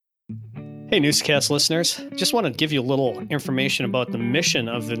Hey, Newscast listeners. Just want to give you a little information about the mission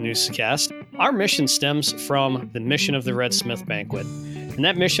of the Newscast. Our mission stems from the mission of the Red Smith Banquet, and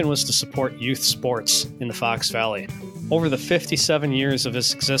that mission was to support youth sports in the Fox Valley. Over the 57 years of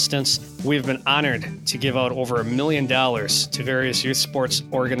its existence, we've been honored to give out over $1 million to various youth sports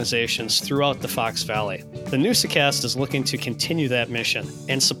organizations throughout the Fox Valley. The Newscast is looking to continue that mission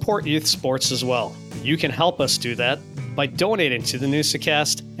and support youth sports as well. You can help us do that by donating to the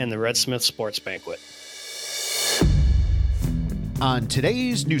Newscast and the Red Smith Sports Banquet. On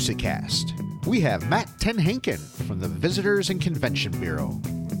today's Newscast, we have Matt Haken from the Visitors and Convention Bureau.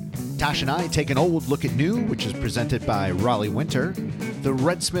 Tosh and I take an old look at new, which is presented by Raleigh Winter. The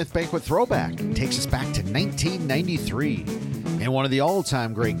Red Smith Banquet Throwback takes us back to 1993. And one of the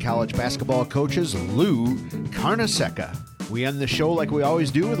all-time great college basketball coaches, Lou Carnesecca. We end the show like we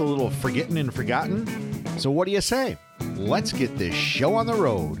always do with a little forgetting and forgotten. So what do you say? Let's get this show on the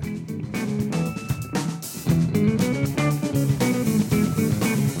road.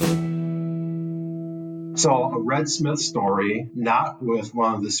 So a Red Smith story, not with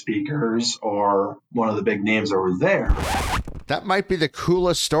one of the speakers or one of the big names over there. That might be the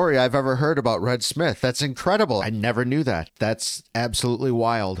coolest story I've ever heard about Red Smith. That's incredible. I never knew that. That's absolutely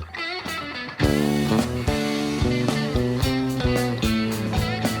wild.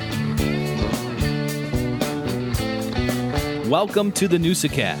 Welcome to the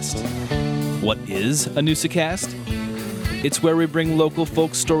Newscast. What is a Newscast? It's where we bring local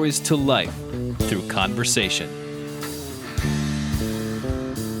folk stories to life through conversation.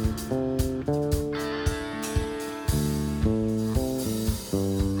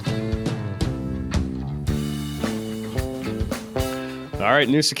 All right,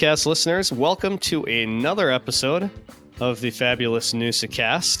 Newscast listeners, welcome to another episode of the fabulous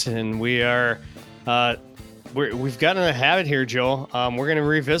Newscast, and we've gotten a habit here, Joe. We're going to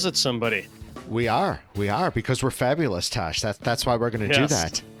revisit somebody. We are, because we're fabulous, Tosh. That's why we're going to do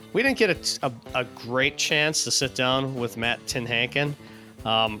that. We didn't get a great chance to sit down with Matt Haken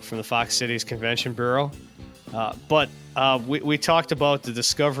from the Fox Cities Convention Bureau, but we talked about the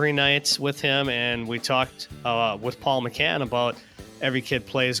Discovery Nights with him, and we talked with Paul McCann about Every Kid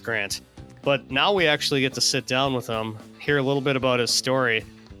Plays grant. But now we actually get to sit down with him, hear a little bit about his story,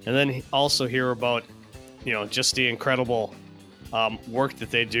 and then also hear about just the incredible work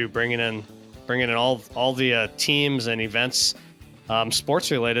that they do, bringing in all the teams and events,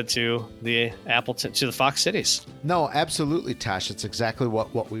 sports related to the Fox Cities. No, absolutely, Tosh. It's exactly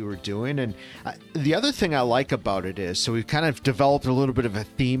what we were doing. And the other thing I like about it is, so we've kind of developed a little bit of a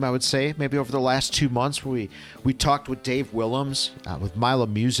theme, I would say, maybe over the last 2 months, where we talked with Dave Willems with Mila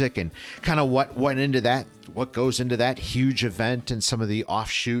Music and kind of what went into that, what goes into that huge event and some of the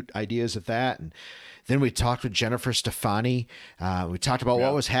offshoot ideas of that. And then we talked with Jennifer Stefani. We talked about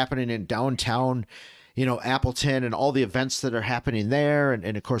what was happening in downtown, Appleton, and all the events that are happening there.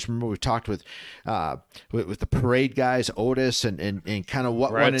 And of course, remember we talked with the parade guys, Otis, and kind of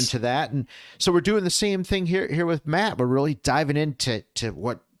what went into that. And so we're doing the same thing here with Matt. We're really diving into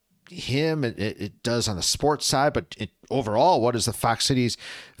what it does on the sports side, but overall, what does the Fox Cities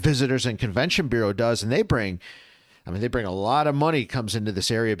Visitors and Convention Bureau does? And they bring a lot of money comes into this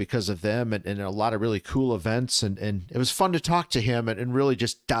area because of them, and a lot of really cool events. And it was fun to talk to him and really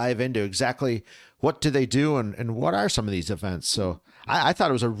just dive into exactly what do they do and what are some of these events. So I thought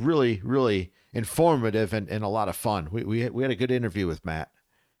it was a really, really informative and a lot of fun. We had a good interview with Matt.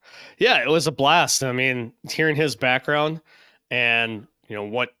 Yeah, it was a blast. I mean, hearing his background and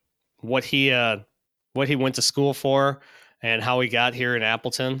what he went to school for and how he got here in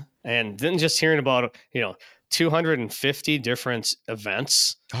Appleton, and then just hearing about 250 different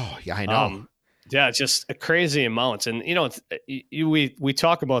events. Oh, yeah, I know. Yeah, just a crazy amount. And, we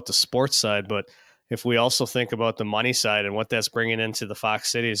talk about the sports side, but if we also think about the money side and what that's bringing into the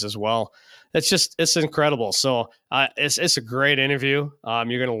Fox Cities as well, it's incredible. So it's a great interview.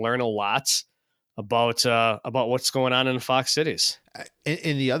 You're going to learn a lot about what's going on in the Fox Cities.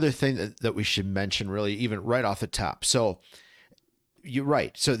 And the other thing that we should mention, really, even right off the top. So you're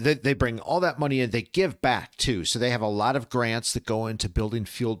right. So they bring all that money in. They give back too. So they have a lot of grants that go into building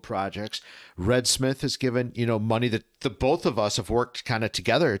field projects. Red Smith has given, money that the both of us have worked kind of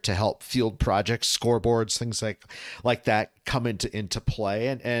together to help field projects, scoreboards, things like that come into play.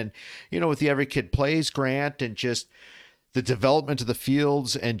 And with the Every Kid Plays grant and just the development of the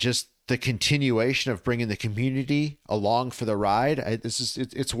fields and just the continuation of bringing the community along for the ride.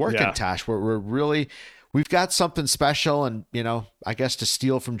 It's working, yeah. Tosh. We're really, we've got something special, and I guess to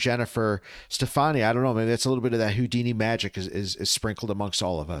steal from Jennifer Stefani, I don't know, maybe that's a little bit of that Houdini magic is sprinkled amongst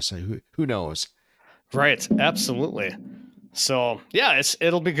all of us. Who knows? Right, absolutely. So yeah,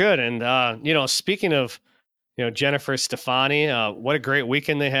 it'll be good. And speaking of Jennifer Stefani, what a great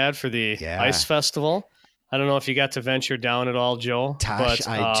weekend they had for the Yeah. ice festival. I don't know if you got to venture down at all, Joe, Tosh, but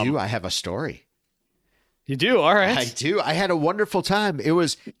I do. I have a story. you do. All I right. do. I had a wonderful time. It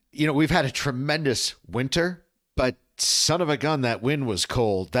was, we've had a tremendous winter, but son of a gun, that wind was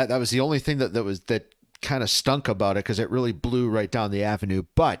cold. That was the only thing that kind of stunk about it because it really blew right down the avenue.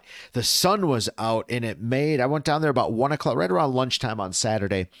 But the sun was out and I went down there about 1 o'clock, right around lunchtime on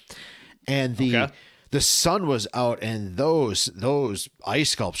Saturday, and Okay. the sun was out and those ice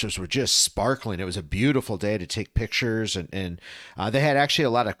sculptures were just sparkling. It was a beautiful day to take pictures, and they had actually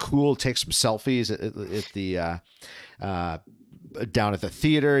a lot of take some selfies at the down at the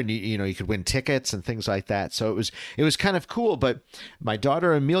theater, and you could win tickets and things like that. So it was kind of cool. But my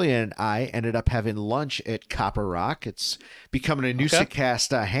daughter Amelia and I ended up having lunch at Copper Rock. It's becoming a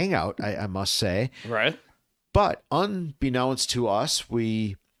Newsacast hangout, I must say. Right. But unbeknownst to us,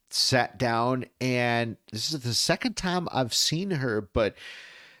 we sat down, and this is the second time I've seen her, but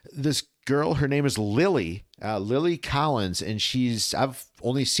this girl, her name is Lily Collins, and I've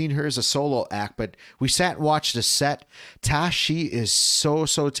only seen her as a solo act, but we sat and watched a set. Tash, she is so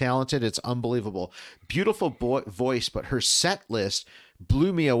talented. It's unbelievable. Beautiful voice, but her set list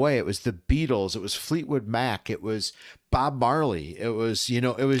blew me away. It was the Beatles. It was Fleetwood Mac. It was Bob Marley. It was, it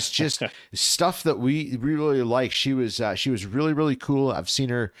was just stuff that we really like. She was really, really cool. I've seen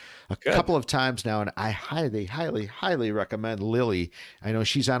her a couple of times now, and I highly, highly, highly recommend Lily. I know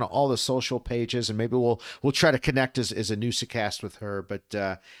she's on all the social pages, and maybe we'll try to connect as a Newsacast with her. But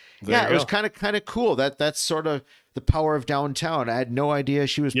it was kind of cool. That's sort of the power of downtown. I had no idea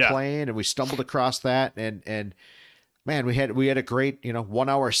she was playing, and we stumbled across that, and man, we had a great 1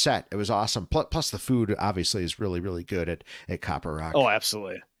 hour set. It was awesome. Plus the food obviously is really, really good at Copper Rock. Oh,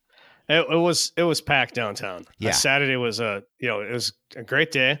 absolutely. It was packed downtown. Yeah. Saturday was it was a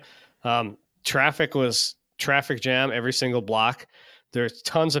great day. Traffic traffic jam every single block. There's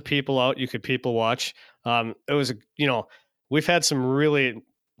tons of people out. You could people watch. It was we've had some really,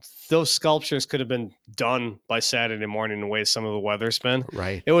 those sculptures could have been done by Saturday morning the way some of the weather's been.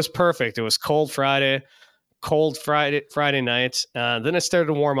 Right. It was perfect. It was cold Friday night. Then it started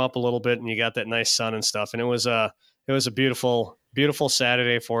to warm up a little bit, and you got that nice sun and stuff. And it was a beautiful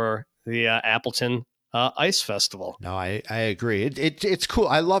Saturday for the Appleton Ice Festival. No, I agree. It's cool.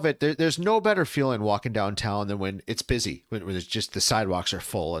 I love it. There's no better feeling walking downtown than when it's busy, when it's just the sidewalks are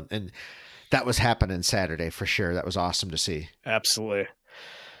full, and that was happening Saturday for sure. That was awesome to see. Absolutely.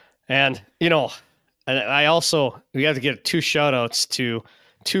 And I also, we have to get 2 shout outs to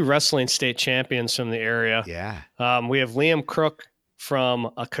 2 wrestling state champions from the area. Yeah. We have Liam Crook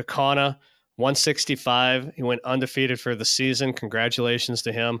from Kaukauna, 165. He went undefeated for the season. Congratulations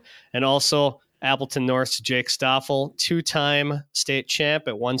to him. And also Appleton North's Jake Stoffel, 2-time state champ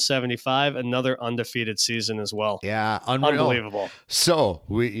at 175, another undefeated season as well. Yeah, unreal. Unbelievable. So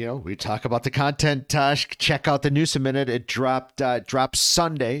we talk about the content, Tosh. Check out the News a Minute. It dropped it dropped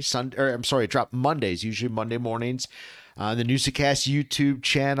Mondays, usually Monday mornings. The Newsacast YouTube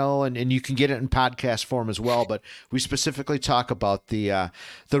channel, and you can get it in podcast form as well. But we specifically talk about the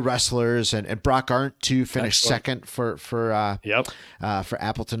wrestlers and Brock Arndt to finish second for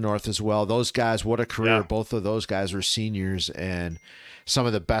Appleton North as well. Those guys, what a career! Yeah. Both of those guys were seniors and some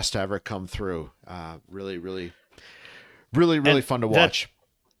of the best to ever come through. Really, really, really, really fun to watch.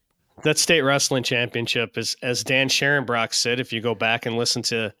 That state wrestling championship is, as Dan Sharonbrock said, if you go back and listen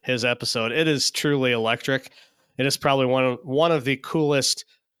to his episode, it is truly electric. It is probably one of the coolest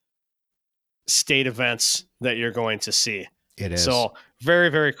state events that you're going to see. It is. So very,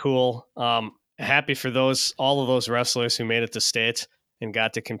 very cool. Happy for all of those wrestlers who made it to state and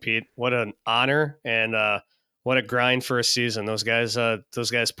got to compete. What an honor, and what a grind for a season. Those guys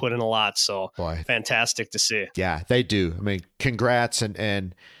put in a lot. So fantastic to see. Yeah, they do. I mean, congrats,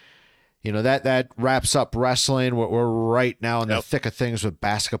 and that wraps up wrestling. We're right now in the thick of things with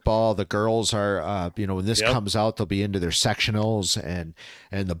basketball. The girls are, when this comes out, they'll be into their sectionals, and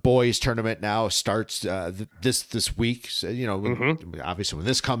the boys tournament now starts this week. So, obviously when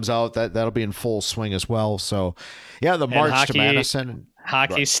this comes out, that'll be in full swing as well. So, yeah, the march to Madison.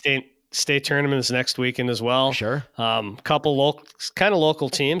 Hockey state tournament is next weekend as well. Sure. Couple local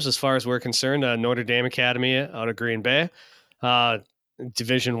teams as far as we're concerned. Notre Dame Academy out of Green Bay.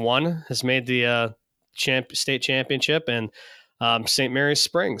 Division I has made the state championship, and St. Mary's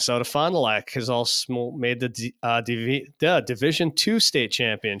Springs out of Fond du Lac has also made the Division II state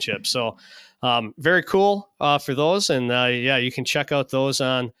championship. So very cool for those. And you can check out those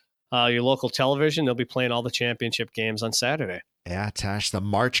on your local television. They'll be playing all the championship games on Saturday. Yeah, Tash, the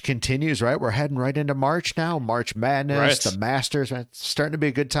March continues, right? We're heading right into March now. March Madness, Right. the Masters. It's starting to be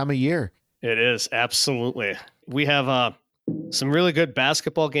a good time of year. It is, absolutely. We have some really good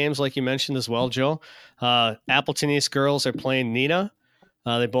basketball games, like you mentioned as well, Joe. Appleton East girls are playing Nina.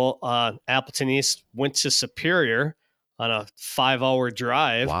 They both Appleton East went to Superior on a 5-hour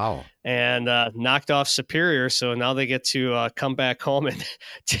drive Wow. and knocked off Superior. So now they get to come back home and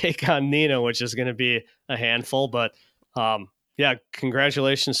take on Nina, which is going to be a handful. But yeah,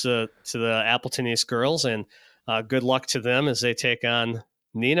 congratulations to the Appleton East girls, and good luck to them as they take on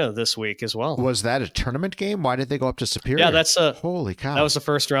Nina this week as well. Was that a tournament game? Why did they go up to Superior? Yeah, that's holy cow. that was the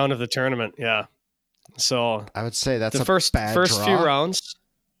first round of the tournament. Yeah, so I would say that's the a first bad draw. few rounds.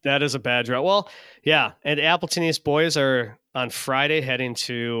 That is a bad draw. Well, yeah, and Appleton East boys are on Friday heading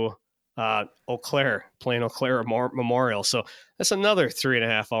to Eau Claire, playing Eau Claire Memorial. So that's another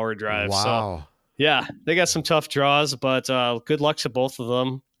 3.5-hour drive. Wow. So yeah, they got some tough draws, but good luck to both of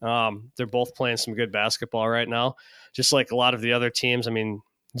them. They're both playing some good basketball right now, just like a lot of the other teams. I mean,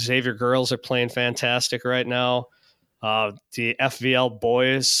 Xavier girls are playing fantastic right now. The FVL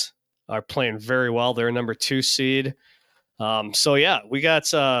boys are playing very well. They're number 2 seed. So yeah,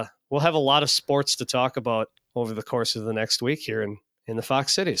 we'll have a lot of sports to talk about over the course of the next week here in the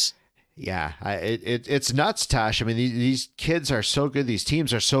Fox Cities. Yeah, it's nuts, Tash. I mean, these kids are so good. These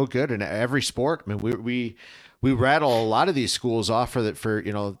teams are so good in every sport. I mean, we rattle a lot of these schools off for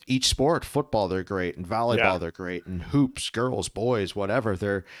each sport. Football, they're great, and volleyball, they're great, and hoops, girls, boys,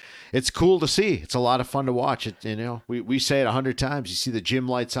 whatever. It's cool to see. It's a lot of fun to watch. We say it 100 times. You see the gym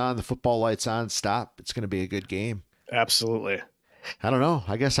lights on, the football lights on. Stop. It's going to be a good game. Absolutely. I don't know.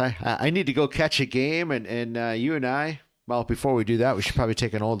 I guess I need to go catch a game, and you and I. Well, before we do that, we should probably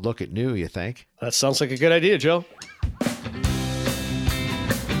take an old look at new, you think? That sounds like a good idea, Joe.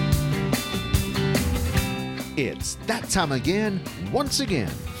 It's that time again, once again,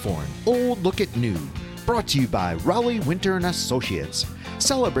 for an old look at new, brought to you by Raleigh Winter and Associates,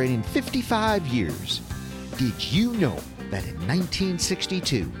 celebrating 55 years. Did you know that in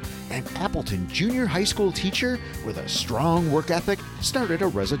 1962, an Appleton junior high school teacher with a strong work ethic started a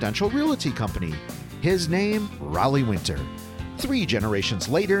residential realty company? His name, Raleigh Winter. 3 generations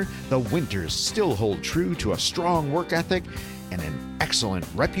later, the Winters still hold true to a strong work ethic and an excellent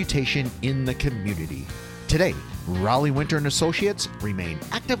reputation in the community. Today, Raleigh Winter and Associates remain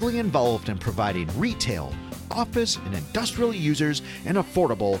actively involved in providing retail, office, and industrial users an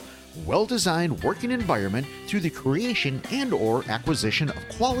affordable, well-designed working environment through the creation and/or acquisition of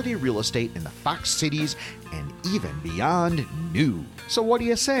quality real estate in the Fox Cities and even beyond new. So what do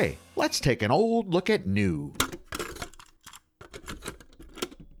you say? Let's take an old look at new.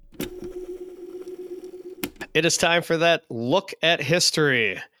 It is time for that look at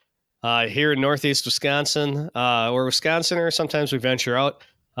history. Here in Northeast Wisconsin, we're Wisconsiners. Sometimes we venture out,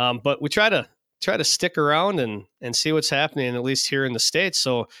 but we try to stick around and see what's happening, at least here in the States.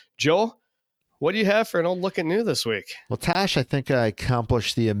 So, Joe, what do you have for an old look at new this week? Well, Tash, I think I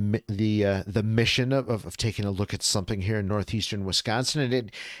accomplished the mission of taking a look at something here in northeastern Wisconsin,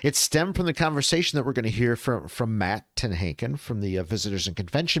 and it stemmed from the conversation that we're going to hear from Matt Haken from the Visitors and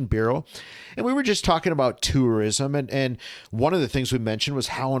Convention Bureau, and we were just talking about tourism, and one of the things we mentioned was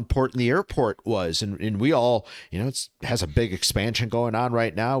how important the airport was, and we all, it has a big expansion going on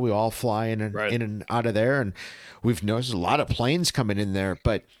right now. We all fly in and out of there, and we've noticed a lot of planes coming in there,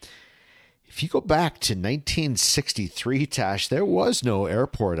 but if you go back to 1963, Tash, there was no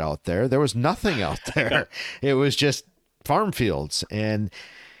airport out there. There was nothing out there. It was just farm fields. And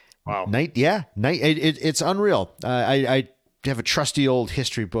wow, it's unreal. I have a trusty old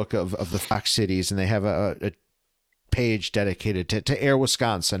history book of the Fox Cities, and they have a page dedicated to Air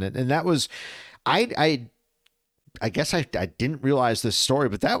Wisconsin. And that was, I guess I didn't realize this story,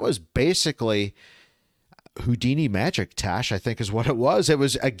 but that was basically Houdini magic, Tash, I think is what it was. It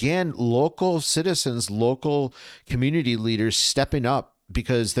was, again, local citizens, local community leaders stepping up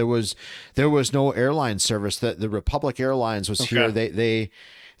because there was no airline service. The Republic Airlines was here. They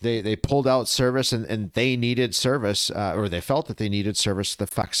pulled out service and they needed service, or they felt that they needed service to the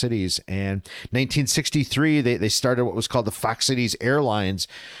Fox Cities. And 1963, they started what was called the Fox Cities Airlines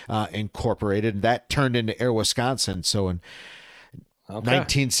Incorporated. And that turned into Air Wisconsin. So in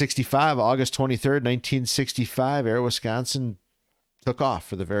 1965, August 23rd, 1965, Air Wisconsin took off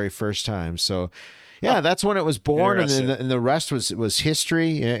for the very first time. So, yeah, that's when it was born, and then the rest was history.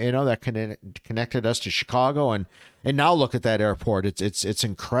 You know, that connected us to Chicago, and now look at that airport. It's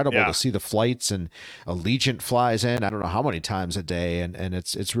incredible to see the flights, and Allegiant flies in. I don't know how many times a day, and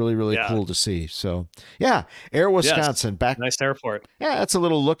it's really cool to see. So, yeah, Air Wisconsin back. Nice airport. Yeah, that's a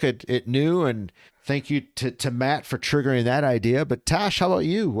little look at it new, and thank you to Matt for triggering that idea. But Tosh, how about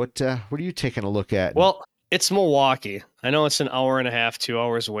you? What are you taking a look at? Well, it's Milwaukee. I know it's an hour and a half, 2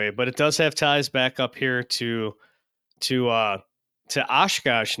 hours away, but it does have ties back up here to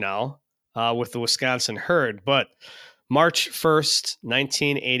Oshkosh now with the Wisconsin Herd. But March 1st,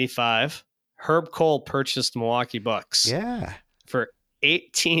 1985, Herb Cole purchased Milwaukee Bucks for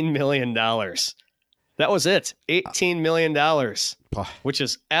 $18 million. That was it, $18 million, which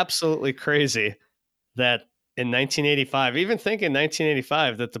is absolutely crazy that in 1985, even think in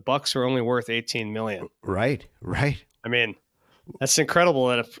 1985 that the Bucks were only worth $18 million. Right. I mean, that's incredible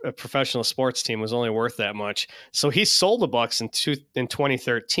that a professional sports team was only worth that much. So he sold the Bucks in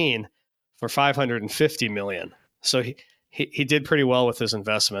 2013 for $550 million. So he did pretty well with his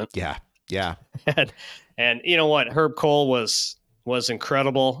investment. Yeah. and you know what? Herb Cole was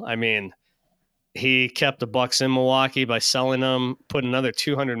incredible. I mean, he kept the Bucks in Milwaukee by selling them, put another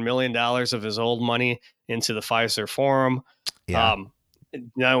 $200 million of his old money into the Pfizer Forum. Yeah.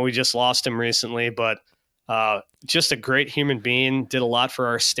 Now we just lost him recently, but just a great human being, did a lot for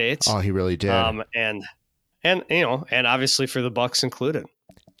our states. Oh, he really did. And you know, and obviously for the Bucks included.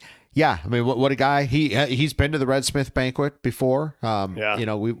 Yeah, I mean, what a guy. He's been to the Red Smith banquet before. You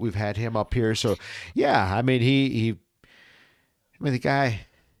know, we've had him up here, so yeah. I mean, the guy.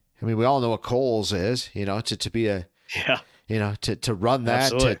 I mean, we all know what Coles is. You know, to be a you know, to run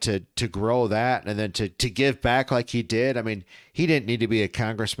that, to grow that, and then to give back like he did. I mean, he didn't need to be a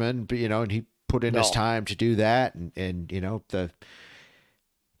congressman, but you know, and he put in his time to do that, and you know,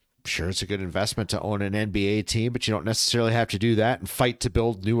 sure, it's a good investment to own an NBA team, but you don't necessarily have to do that and fight to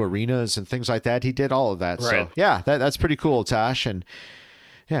build new arenas and things like that. He did all of that. Right. So yeah, that's pretty cool, Tosh, and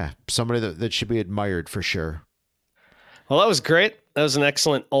yeah, somebody that should be admired for sure. Well, that was great. That was an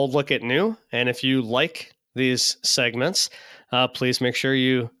excellent old look at new. And if you like these segments, please make sure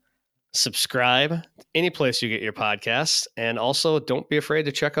you subscribe any place you get your podcasts. And also don't be afraid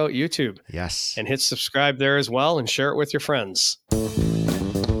to check out YouTube. Yes. And hit subscribe there as well and share it with your friends.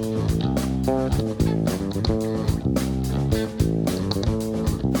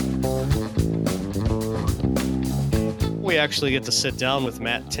 We actually get to sit down with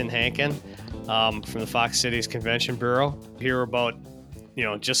Matt Haken from the Fox Cities Convention Bureau, hear about, you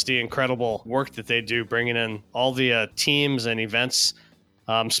know, just the incredible work that they do, bringing in all the teams and events,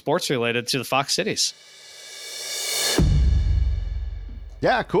 sports related to the Fox Cities.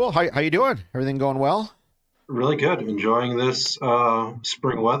 Yeah, cool. How you doing? Everything going well? Really good. Enjoying this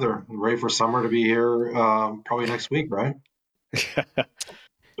spring weather. Ready for summer to be here. Probably next week, right?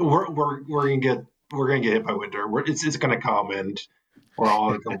 we're gonna get hit by winter. It's gonna come, and we're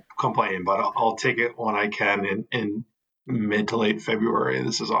all gonna complain. But I'll take it when I can in mid to late February.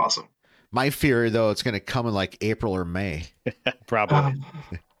 This is awesome. My fear, though, it's going to come in like April or May. Probably.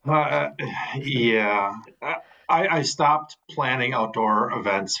 Yeah. I stopped planning outdoor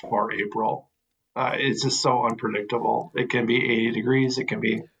events for April. It's just so unpredictable. It can be 80 degrees. It can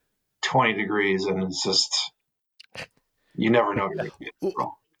be 20 degrees. And it's just, you never know.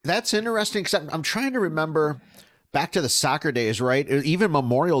 That's interesting because I'm trying to remember back to the soccer days, right? Even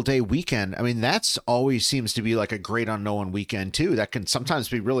Memorial Day weekend. I mean, that's always seems to be like a great unknown weekend too. That can sometimes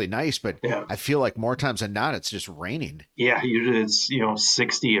be really nice, but I feel like more times than not, it's just raining. Yeah, usually it's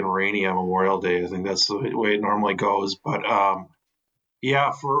 60 and rainy on Memorial Day. I think that's the way it normally goes. But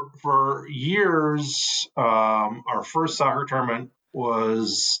yeah, for years, our first soccer tournament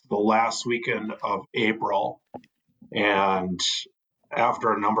was the last weekend of April, and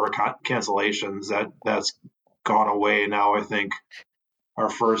after a number of cancellations, that's gone away. Now I think our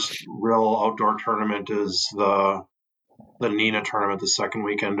first real outdoor tournament is the Nina tournament. The second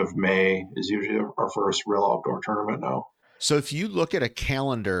weekend of May is usually our first real outdoor tournament now. So if you look at a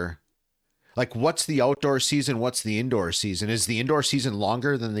calendar, like what's the outdoor season, what's the indoor season? Is the indoor season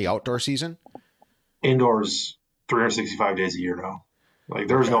longer than the outdoor season? Indoors 365 days a year now. Like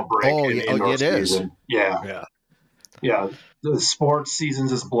there's no break in the indoor season. Yeah. The sports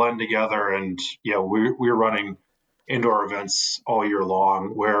seasons just blend together, and we're running indoor events all year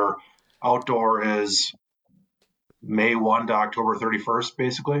long, where outdoor is May 1 to October 31st,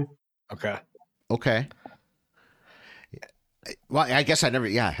 basically. Okay. Well, I guess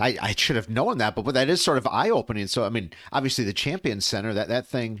I should have known that, but that is sort of eye-opening. So, I mean, obviously the Champions Center, that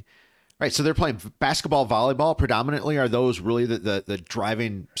thing, Right. So they're playing basketball, volleyball predominantly. Are those really the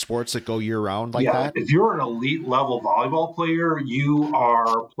driving sports that go year round like Yeah, that? if you're an elite level volleyball player, you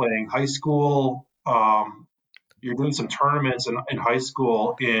are playing high school. You're doing some tournaments in high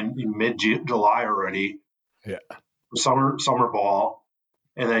school in mid July already Yeah. for summer ball,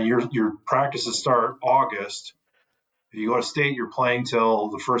 and then your practices start August. If you go to state, you're playing till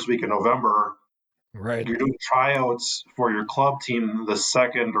the first week of November. Right. You're doing tryouts for your club team the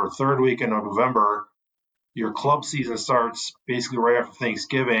second or third weekend of November. Your club season starts basically right after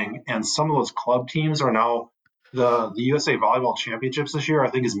Thanksgiving, and some of those club teams are now the USA Volleyball Championships this year. I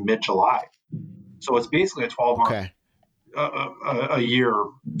think is mid July, so it's basically a 12-month Okay. a year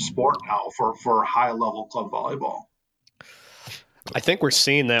sport now for high level club volleyball. I think we're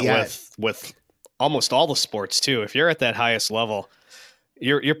seeing that Yeah. with almost all the sports too. If you're at that highest level,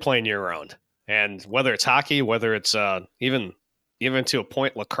 you're playing year round, and whether it's hockey, whether it's even to a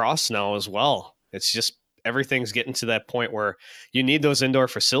point lacrosse now as well. It's just everything's getting to that point where you need those indoor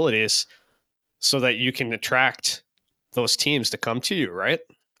facilities so that you can attract those teams to come to you, right?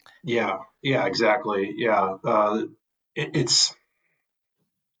 Yeah, exactly. Yeah, it's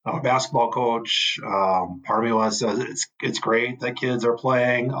I'm a basketball coach. Part of me wants to says it's great that kids are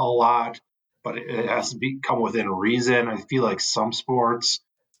playing a lot, but it has to come within reason. I feel like some sports,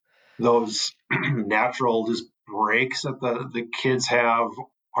 those natural just breaks that the kids have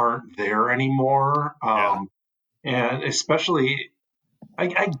aren't there anymore. Yeah. And especially,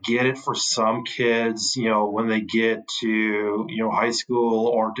 I get it for some kids, when they get to, high school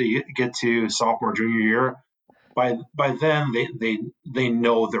or to get to sophomore, junior year, by then they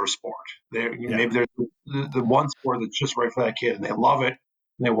know their sport. Yeah. Maybe there's the one sport that's just right for that kid, and they love it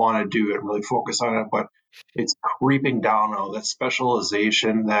and they want to do it and really focus on it. But it's creeping down now that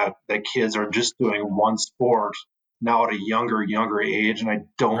specialization that kids are just doing one sport now at a younger age, and I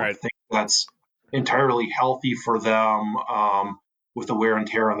don't Right. think that's entirely healthy for them with the wear and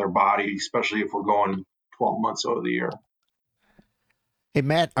tear on their body, especially if we're going 12 months out of the year. Hey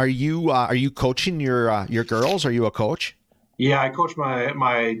Matt, are you coaching your girls? Are you a coach? Yeah, I coach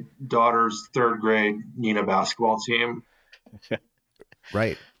my daughter's third grade Nina basketball team.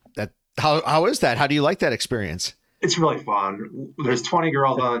 Right. That how is that? How do you like that experience? It's really fun. There's 20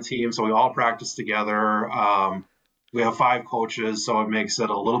 girls on the team, so we all practice together. We have 5 coaches, so it makes it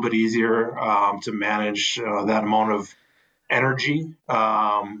a little bit easier to manage that amount of energy.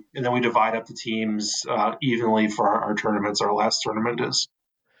 And then we divide up the teams evenly for our tournaments. Our last tournament is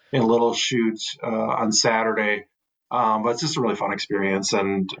in Little Chute on Saturday. But it's just a really fun experience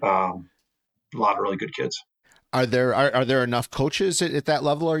and a lot of really good kids. Are there enough coaches at that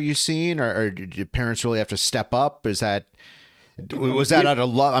level? Are you seeing, or do parents really have to step up? Was that out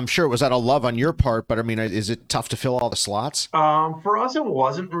of love? I'm sure it was out of love on your part, but I mean, is it tough to fill all the slots? For us, it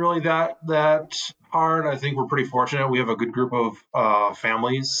wasn't really that hard. I think we're pretty fortunate. We have a good group of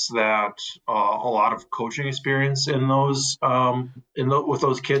families that a lot of coaching experience in those with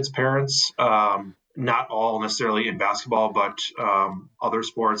those kids' parents. Not all necessarily in basketball, but other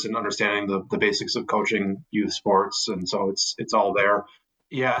sports and understanding the basics of coaching youth sports, and so it's all there.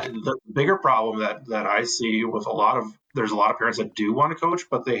 Yeah, the bigger problem that I see with there's a lot of parents that do want to coach,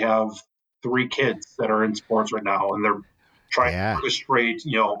 but they have 3 kids that are in sports right now, and they're trying Yeah. to orchestrate.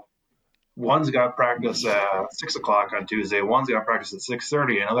 One's got practice at 6 o'clock on Tuesday, one's got practice at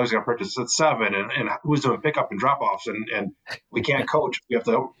 6:30, and others got practice at 7. And who's doing pickup and drop offs? And we can't coach. We have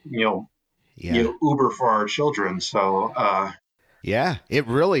to Yeah. Uber for our children. So Yeah, it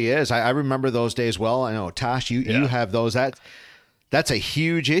really is. I remember those days well. I know, Tosh, you Yeah. have those. That's a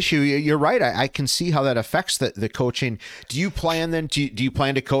huge issue. You're right. I can see how that affects the coaching. Do you plan then? Do you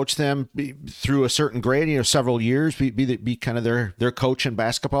plan to coach them through a certain grade? Several years, be kind of their coach in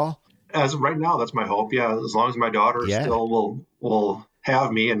basketball. as of right now, that's my hope. Yeah, as long as my daughter Yeah. still will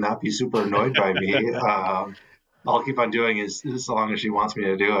have me and not be super annoyed by me. I'll keep on doing as long as she wants me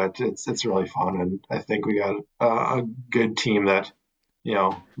to do it. It's really fun, and I think we got a good team that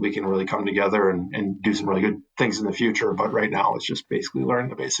we can really come together and do some really good things in the future. But right now, it's just basically learning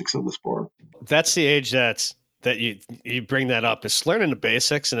the basics of the sport. That's the age that you bring that up. It's learning the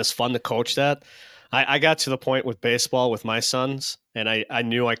basics, and it's fun to coach that. I got to the point with baseball with my sons, and I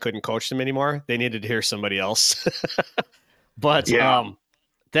knew I couldn't coach them anymore. They needed to hear somebody else. But Yeah,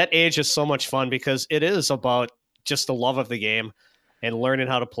 that age is so much fun because it is about just the love of the game and learning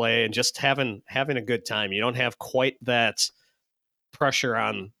how to play and just having a good time. You don't have quite that pressure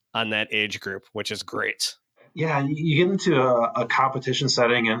on that age group, which is great. yeah. You get into a competition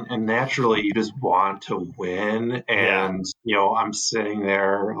setting, and naturally, you just want to win. Yeah. And I'm sitting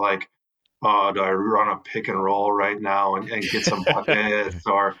there like, do I run a pick and roll right now and get some buckets,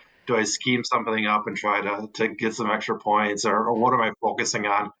 or do I scheme something up and try to get some extra points, or what am I focusing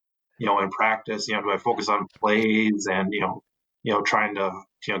on, in practice? Do I focus on plays and trying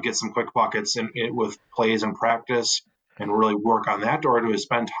to get some quick buckets with plays and practice and really work on that, or do I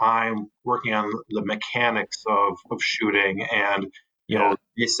spend time working on the mechanics of shooting and Yeah.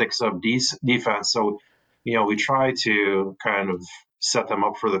 basics of defense? So we try to kind of set them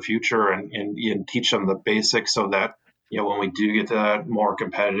up for the future and teach them the basics so that when we do get to that more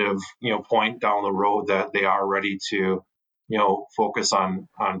competitive point down the road, that they are ready to focus on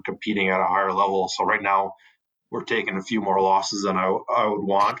competing at a higher level. So right now we're taking a few more losses than I would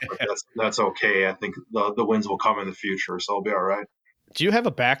want, but that's okay. I think the wins will come in the future, so I'll be all right. Do you have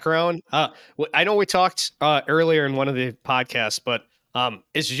a background? I know we talked earlier in one of the podcasts, but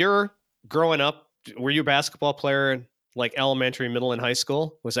is your growing up, were you a basketball player in like elementary, middle, and high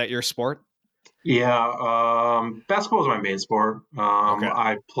school? Was that your sport? Yeah, basketball was my main sport. Okay.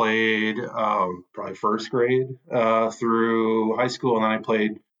 I played probably first grade through high school, and then I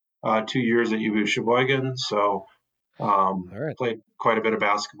played 2 years at UB Sheboygan. So All right. played quite a bit of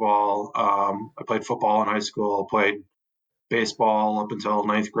basketball. I played football in high school. Played baseball up until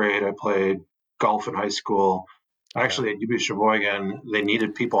ninth grade. I played golf in high school. Okay. Actually, at UB Sheboygan, they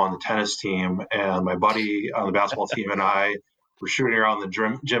needed people on the tennis team, and my buddy on the basketball team and I were shooting around the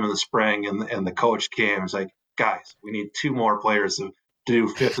gym in the spring, and the coach came and was like, guys, we need two more players to do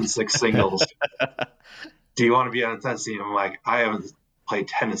fifth and sixth singles. Do you want to be on the tennis team? I'm like, I haven't played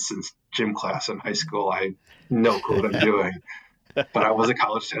tennis since gym class in high school. I have no clue what I'm doing. But I was a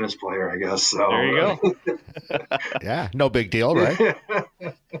college tennis player, I guess. There you So go. Yeah, no big deal, right?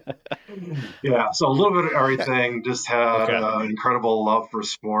 Yeah, so a little bit of everything. Just had Okay. an incredible love for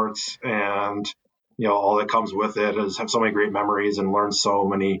sports, and all that comes with it is have so many great memories and learn so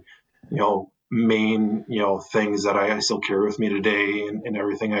many main things that I still carry with me today in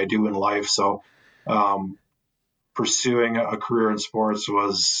everything I do in life. So um, pursuing a career in sports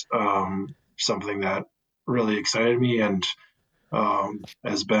was something that really excited me and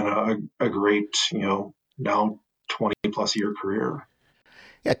has been a great now 20 plus year career.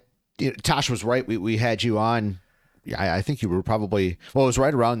 Yeah, Tosh was right. We had you on. Yeah, I think you were probably, well, it was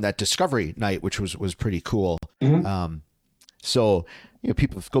right around that Discovery night, which was pretty cool. Mm-hmm. So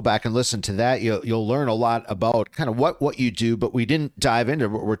people go back and listen to that. You'll learn a lot about kind of what you do, but we didn't dive into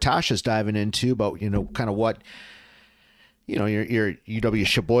where Tasha's diving into about kind of what you're UW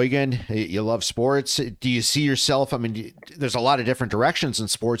Sheboygan. You love sports. Do you see yourself? I mean, there's a lot of different directions in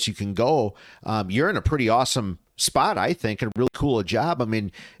sports you can go. You're in a pretty awesome spot, I think, and a really cool job. I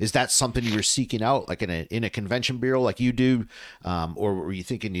mean, is that something you were seeking out, like in a convention bureau like you do, or were you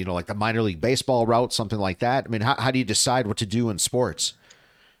thinking, like the minor league baseball route, something like that? I mean, how do you decide what to do in sports?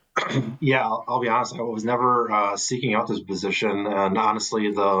 Yeah, I'll be honest. I was never seeking out this position, and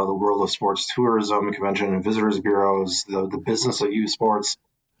honestly, the world of sports tourism, convention and visitors bureaus, the business of youth sports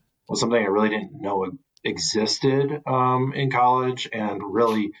was something I really didn't know existed in college, and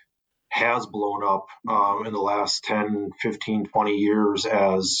really has blown up in the last 10, 15, 20 years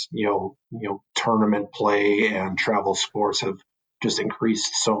as tournament play and travel sports have just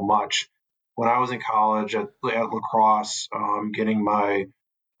increased so much. When I was in college at lacrosse, getting my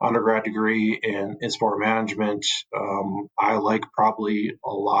undergrad degree in sport management, I, like probably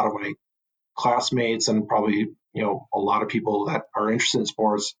a lot of my classmates and probably a lot of people that are interested in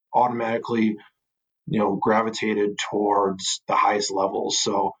sports, automatically gravitated towards the highest levels.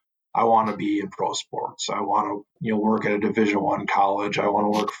 So I want to be in pro sports. I want to work at a Division I college. I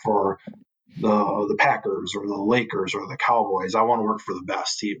want to work for the Packers or the Lakers or the Cowboys. I want to work for the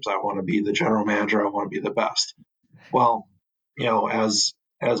best teams. I want to be the general manager. I want to be the best. Well, as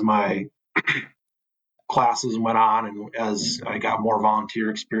my classes went on and as I got more volunteer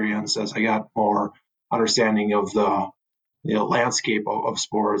experience, as I got more understanding of the landscape of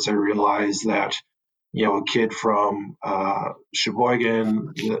sports, I realized that a kid from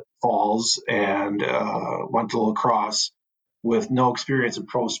Sheboygan Falls and went to lacrosse with no experience in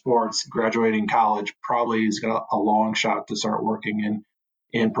pro sports, graduating college, probably has got a long shot to start working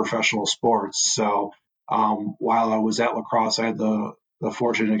in professional sports. So while I was at lacrosse, I had the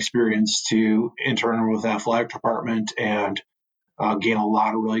fortunate experience to intern with the athletic department and gain a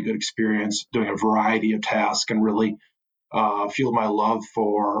lot of really good experience doing a variety of tasks and really fueled my love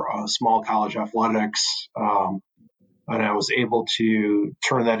for small college athletics. And I was able to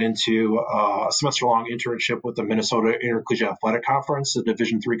turn that into a semester-long internship with the Minnesota Intercollegiate Athletic Conference, the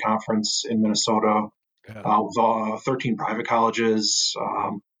Division III conference in Minnesota, with 13 private colleges.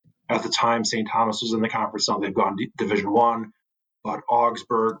 At the time, St. Thomas was in the conference. Now they've gone Division I, but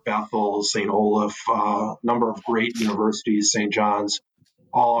Augsburg, Bethel, St. Olaf, number of great universities, St. John's.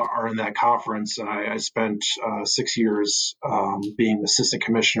 all are in that conference. And I spent 6 years being assistant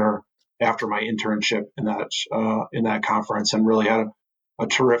commissioner after my internship in that conference, and really had a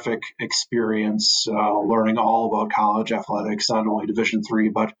terrific experience learning all about college athletics, not only Division III,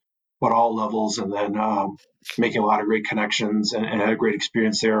 but all levels, and then making a lot of great connections and had a great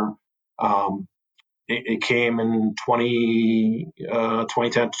experience there. It came in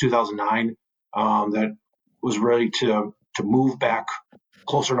 2010 to 2009 that was ready to move back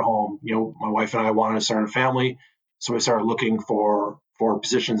closer to home. My wife and I wanted to start a family, so we started looking for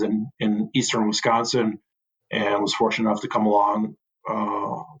positions in eastern Wisconsin, and was fortunate enough to come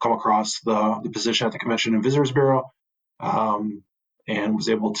across the position at the Convention and Visitors Bureau, and was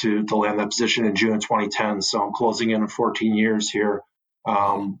able to land that position in June of 2010. So I'm closing in on 14 years here,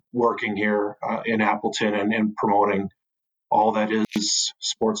 working here in Appleton and promoting all that is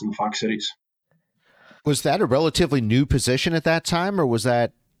sports in the Fox Cities. Was that a relatively new position at that time, or was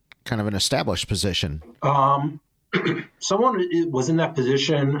that kind of an established position? Someone was in that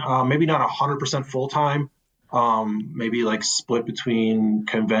position, maybe not 100% full time, maybe like split between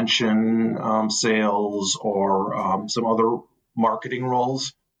convention sales or some other marketing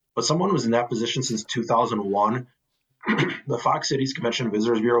roles. But someone was in that position since 2001. The Fox Cities Convention and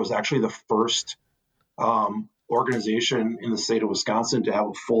Visitors Bureau was actually the first organization in the state of Wisconsin to have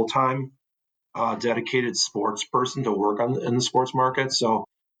a full-time dedicated sports person to work in the sports market. So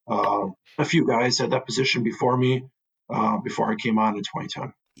a few guys had that position before me, before I came on in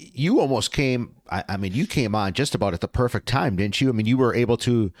 2010. You almost came, I mean, you came on just about at the perfect time, didn't you? I mean, you were able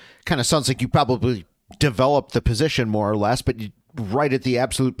to, kind of sounds like you probably developed the position more or less, but right at the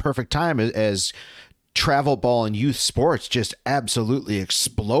absolute perfect time as travel ball and youth sports just absolutely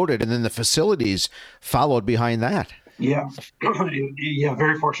exploded. And then the facilities followed behind that. Yeah. Yeah,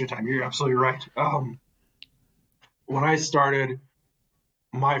 very fortunate time. You're absolutely right. When I started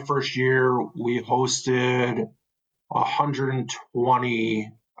my first year, we hosted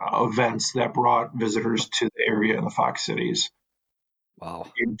 120 events that brought visitors to the area in the Fox Cities. Wow.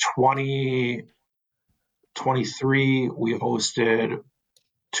 In 2023, we hosted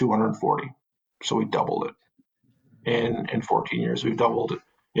 240. So we doubled it. In 14 years, we've doubled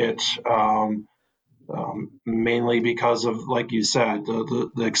it. Mainly because of, like you said,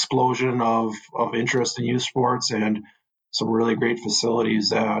 the explosion of interest in youth sports and some really great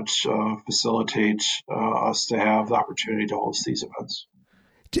facilities that facilitate us to have the opportunity to host these events.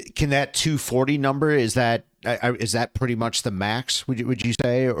 Can that 240 number, is that pretty much the max, would you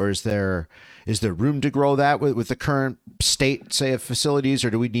say, or is there room to grow that with the current state, say, of facilities, or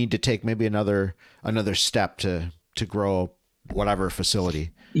do we need to take maybe another step to grow whatever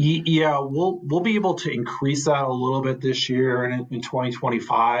facility? Yeah, we'll be able to increase that a little bit this year and in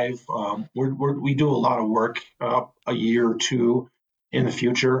 2025. We do a lot of work a year or two in the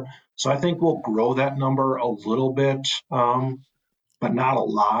future, so I think we'll grow that number a little bit, but not a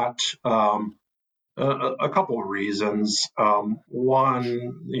lot. A couple of reasons.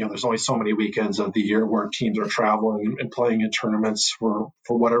 One, there's only so many weekends of the year where teams are traveling and playing in tournaments for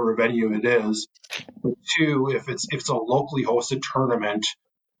whatever venue it is. But two, if it's a locally hosted tournament,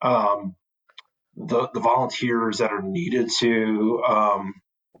 the volunteers that are needed to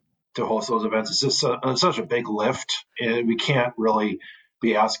host those events is just such a big lift, and we can't really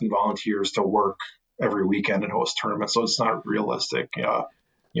be asking volunteers to work every weekend and host tournaments, so it's not realistic.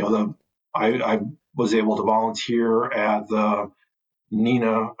 I was able to volunteer at the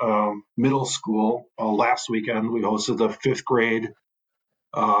Neenah Middle School last weekend. We hosted the fifth grade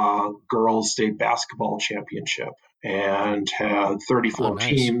girls state basketball championship and had 34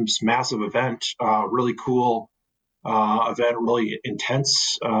 teams, massive event, really cool event, really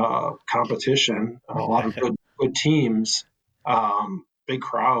intense competition, a lot of good teams, big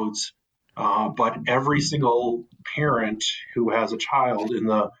crowds, but every single parent who has a child in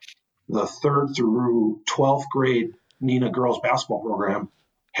the 3rd through 12th grade Neenah girls basketball program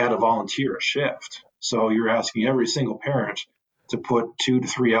had to volunteer a shift. So you're asking every single parent to put 2 to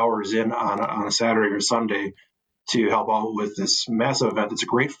 3 hours in on a Saturday or Sunday to help out with this massive event. It's a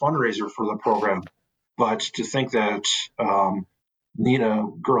great fundraiser for the program, but to think that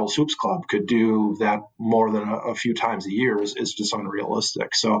Neenah Girls Hoops Club could do that more than a few times a year is just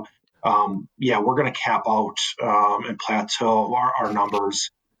unrealistic. So, we're going to cap out and plateau our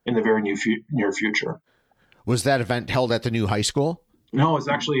numbers in the very near future. Was that event held at the new high school? No, it's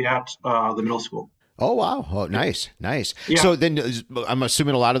actually at the middle school. Oh, wow. Oh, nice. Yeah. So then I'm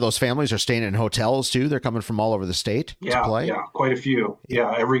assuming a lot of those families are staying in hotels too. They're coming from all over the state to play. Yeah, quite a few.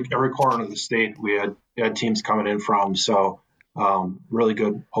 Yeah, every corner of the state we had teams coming in from. So really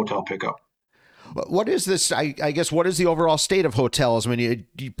good hotel pickup. What is this? I guess what is the overall state of hotels? I mean,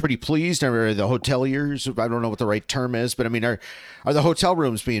 you pretty pleased? Are the hoteliers? I don't know what the right term is, but I mean, are the hotel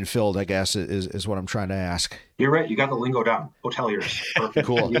rooms being filled? I guess is what I'm trying to ask. You're right. You got the lingo down. Hoteliers. Perfect.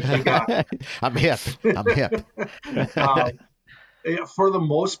 Cool. You got I'm hip. I'm hip. it. For the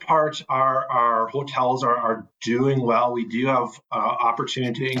most part, our hotels are doing well. We do have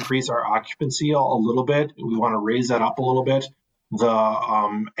opportunity to increase our occupancy a little bit. We want to raise that up a little bit.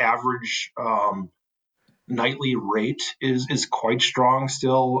 The average nightly rate is quite strong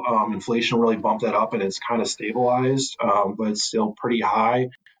still. Inflation really bumped that up and it's kind of stabilized, but it's still pretty high.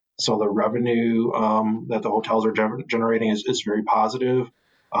 So the revenue that the hotels are generating is very positive.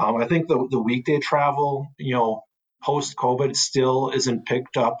 I think the weekday travel, post COVID still isn't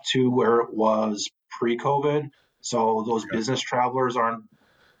picked up to where it was pre-COVID. So those business travelers aren't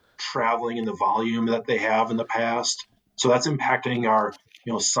traveling in the volume that they have in the past. So that's impacting our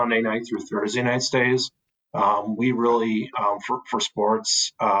Sunday night through Thursday night stays. We really for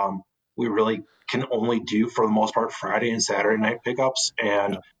sports we really can only do for the most part Friday and Saturday night pickups,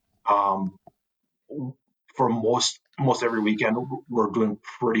 and um, for most every weekend we're doing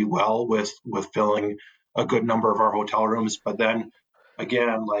pretty well with filling a good number of our hotel rooms. But then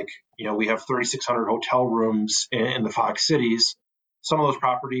again, like we have 3,600 hotel rooms in the Fox cities. Some of those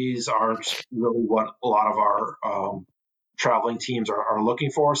properties aren't really what a lot of our traveling teams are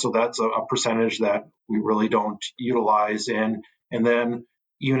looking for, so that's a percentage that we really don't utilize. And then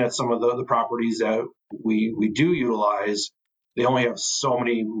even at some of the properties that we do utilize, they only have so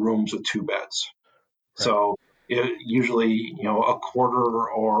many rooms with two beds. Right. So usually, a quarter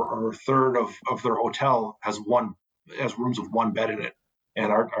or a third of their hotel has rooms with one bed in it,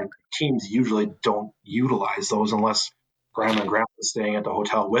 and our teams usually don't utilize those unless grandma and grandpa is staying at the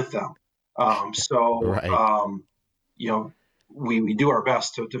hotel with them. So Right. we do our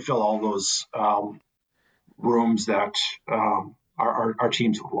best to fill all those rooms that our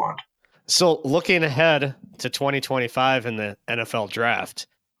teams would want. So looking ahead to 2025 in the NFL draft,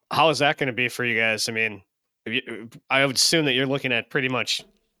 how is that going to be for you guys? I mean, I would assume that you're looking at pretty much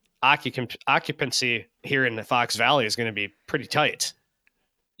occupancy here in the Fox Valley is going to be pretty tight.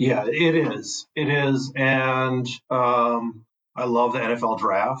 Yeah, it is. It is. And I love the NFL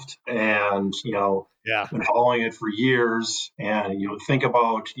draft, and, Yeah. been following it for years. And, think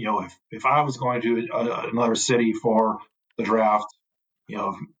about, if I was going to another city for the draft,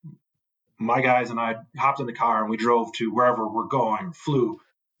 if my guys and I hopped in the car and we drove to wherever we're going, flew,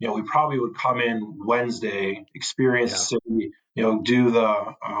 we probably would come in Wednesday, experience the city, do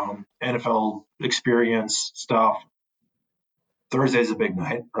the NFL experience stuff. Thursday's a big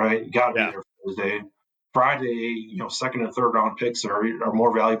night, right? You got to be Yeah. there Thursday. Friday, second and third round picks are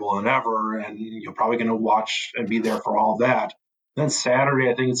more valuable than ever, and you're probably going to watch and be there for all that. Then Saturday,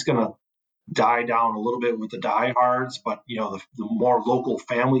 I think it's going to die down a little bit with the diehards, but the more local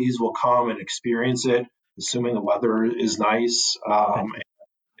families will come and experience it, assuming the weather is nice.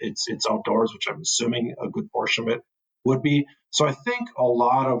 It's outdoors, which I'm assuming a good portion of it would be. So I think a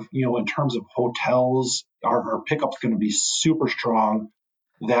lot of, in terms of hotels, our pickup's going to be super strong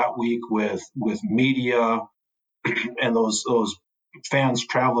that week with media and those fans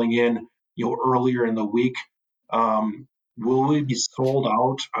traveling in, earlier in the week. Will we be sold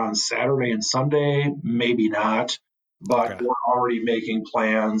out on Saturday and Sunday? Maybe not, but Okay. we're already making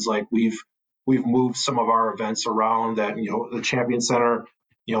plans. Like we've moved some of our events around that. The Champion Center,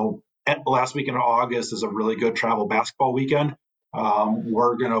 last weekend of August is a really good travel basketball weekend.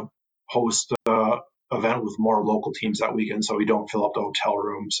 We're gonna host an event with more local teams that weekend, so we don't fill up the hotel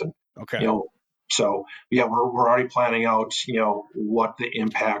rooms. And Okay. so yeah, we're already planning out, what the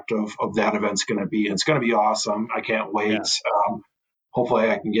impact of that event's going to be. And it's going to be awesome. I can't wait. Yeah. Hopefully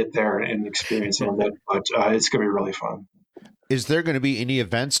I can get there and experience a little bit, but it's going to be really fun. Is there going to be any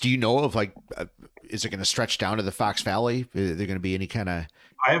events? Do you know of is it going to stretch down to the Fox Valley? Is there going to be any kind of?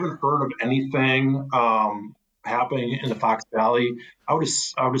 I haven't heard of anything happening in the Fox Valley. I would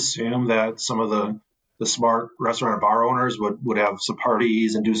assume that some of the smart restaurant and bar owners would have some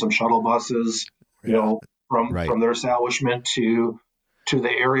parties and do some shuttle buses, Yeah. from their establishment to the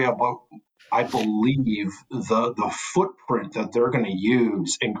area. But I believe the footprint that they're going to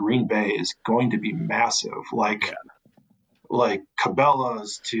use in Green Bay is going to be massive, like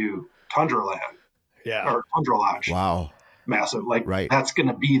Cabela's to Tundraland Yeah. or Tundra Lodge. Wow. Massive. Like Right. that's going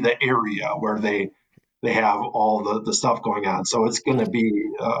to be the area where they have all the stuff going on. So it's going to be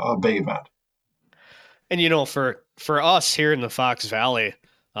a big event. And for us here in the Fox Valley,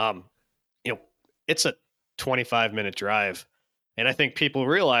 um, it's a 25-minute drive. And I think people don't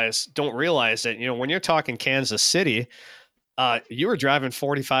realize that, when you're talking Kansas City, you were driving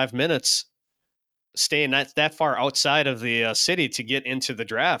 45 minutes staying that far outside of the city to get into the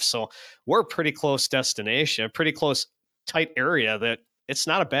draft. So we're a pretty close destination, a pretty close, tight area that it's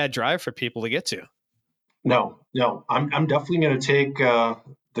not a bad drive for people to get to. No, I'm definitely going to take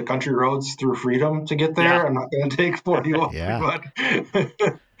the country roads through Freedom to get there. Yeah. I'm not going to take 41, Yeah.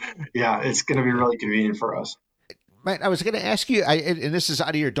 but yeah, it's going to be really convenient for us. Matt, I was going to ask you, and this is out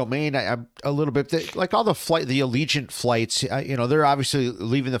of your domain, I'm a little bit, like all the Allegiant flights, they're obviously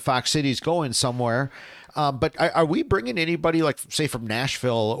leaving the Fox Cities going somewhere. But are we bringing anybody, like, say, from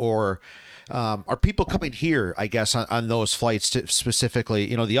Nashville, or are people coming here, I guess, on those flights to specifically,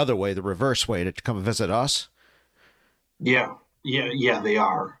 the other way, the reverse way, to come visit us? Yeah, they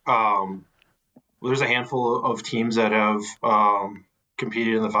are. There's a handful of teams that have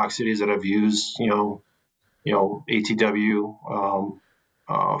competed in the Fox Cities that have used, ATW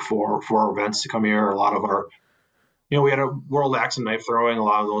for events to come here. A lot of our, we had a World Axe and Knife Throwing. A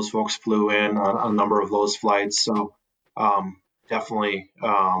lot of those folks flew in on a number of those flights. So definitely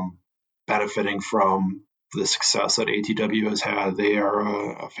benefiting from the success that ATW has had. They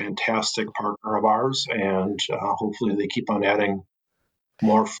are a fantastic partner of ours, and hopefully they keep on adding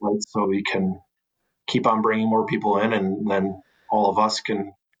more flights so we can keep on bringing more people in, and then all of us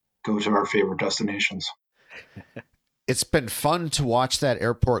can go to our favorite destinations. It's been fun to watch that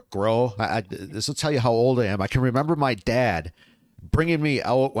airport grow. This will tell you how old I am. I can remember my dad bringing me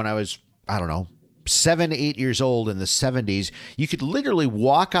out when I was, I don't know, 7, 8 years old in the 70s. You could literally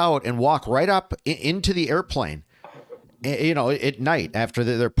walk out and walk right up into the airplane, at night after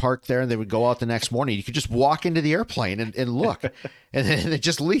they're parked there, and they would go out the next morning. You could just walk into the airplane and look, and then they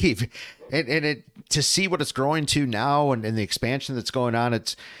just leave. And to see what it's growing to now, and the expansion that's going on,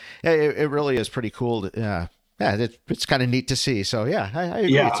 it really is pretty cool. It's kind of neat to see. So yeah, I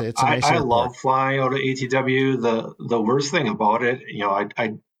agree. Yeah, it's a nice I airport. love flying out of ATW. The worst thing about it,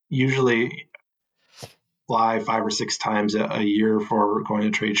 I usually fly 5 or 6 times a year for going to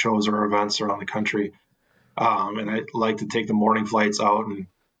trade shows or events around the country. And I like to take the morning flights out and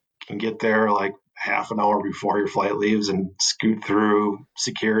can get there like half an hour before your flight leaves and scoot through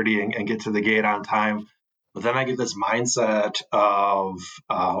security and get to the gate on time. But then I get this mindset of,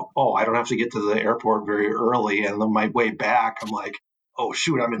 I don't have to get to the airport very early. And on my way back, I'm like, oh,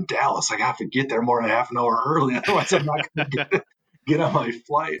 shoot, I'm in Dallas. I have to get there more than half an hour early. Otherwise, I'm not going to get on my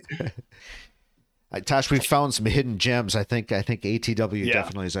flight. Tosh, we found some hidden gems. I think ATW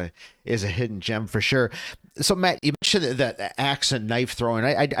definitely is a hidden gem for sure. So Matt, you mentioned that axe and knife throwing.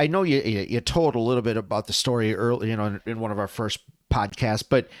 I know you told a little bit about the story early, in one of our first podcasts,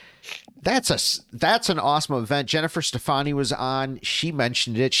 but that's an awesome event. Jennifer Stefani was on. She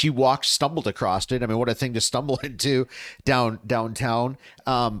mentioned it. She stumbled across it. I mean, what a thing to stumble into downtown.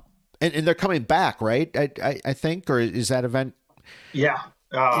 And they're coming back, right? I think, or is that event? Yeah.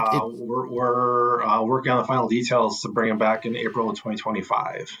 We're working on the final details to bring them back in April of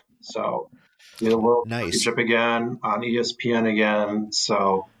 2025. So the World Championship again on ESPN again.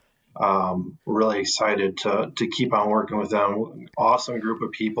 So we're really excited to keep on working with them. Awesome group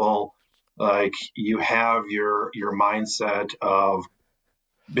of people. Like, you have your mindset of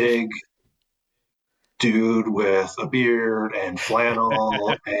big dude with a beard and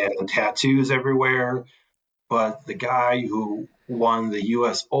flannel and tattoos everywhere. But the guy who won the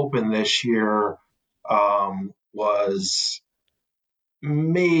U.S. Open this year was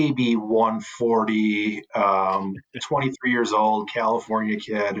maybe 140, 23 years old, California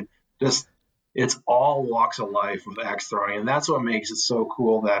kid. Just, it's all walks of life with axe throwing. And that's what makes it so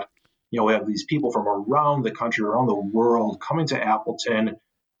cool that, we have these people from around the country, around the world coming to Appleton.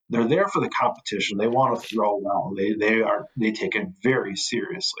 They're there for the competition. They want to throw well. They take it very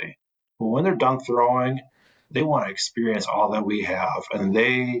seriously. But when they're done throwing, they want to experience all that we have, and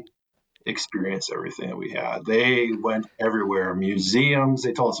they experience everything that we had. They went everywhere, museums.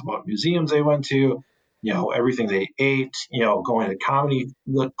 They told us about museums they went to, everything they ate, going to the comedy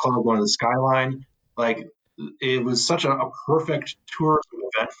club, going to the Skyline. Like, it was such a perfect tourism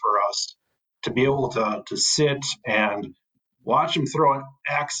event for us to be able to sit and watch them throw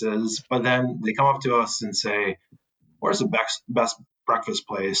axes, but then they come up to us and say, where's the best breakfast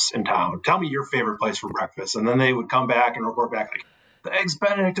place in town? Tell me your favorite place for breakfast. And then they would come back and report back like, the Eggs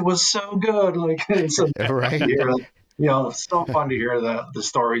Benedict was so good. Like, it's so right. So fun to hear the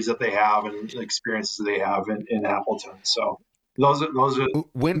stories that they have and the experiences that they have in Appleton. So those are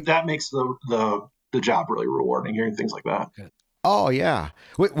that makes the job really rewarding, hearing things like that. Oh yeah.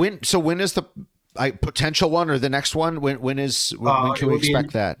 When is the potential one, or the next one? When can we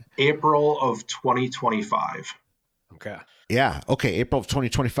expect that? April of 2025. Okay. Yeah. Okay. April of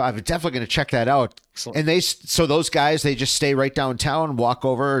 2025. I'm definitely going to check that out. Excellent. And those guys, they just stay right downtown, walk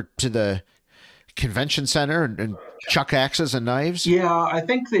over to the convention center and chuck axes and knives? Yeah, I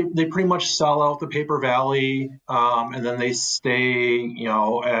think they pretty much sell out the Paper Valley, and then they stay,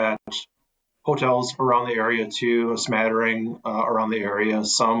 at hotels around the area too, a smattering around the area.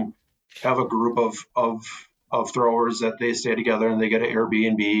 Some have a group of throwers that they stay together and they get an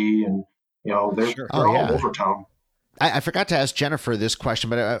Airbnb, and they're Sure. Oh they're all yeah. over town. I forgot to ask Jennifer this question,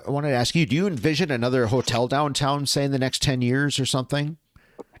 but I wanted to ask you: do you envision another hotel downtown, say in the next 10 years or something?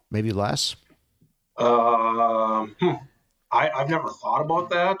 Maybe less. Um, hmm, I've never thought about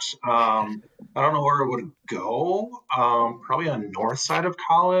that. I don't know where it would go. Probably on north side of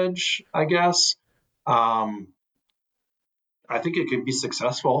college, I guess. Um, I think it could be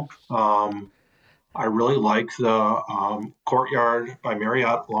successful. I really like the courtyard by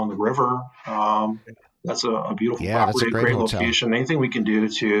Marriott along the river. That's a beautiful Yeah, that's a property, a great great hotel. location. Anything we can do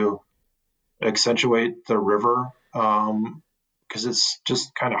to accentuate the river, because it's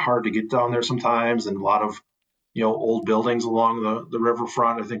just kind of hard to get down there sometimes, and a lot of old buildings along the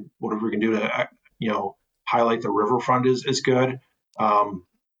riverfront. I think whatever we can do to highlight the riverfront is good. Um,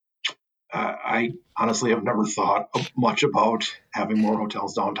 I honestly have never thought much about having more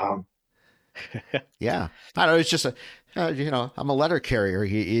hotels downtown. Yeah, I don't know. It's just I'm a letter carrier.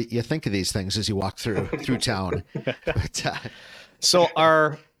 You think of these things as you walk through town. But, So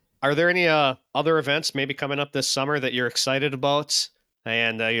are there any other events maybe coming up this summer that you're excited about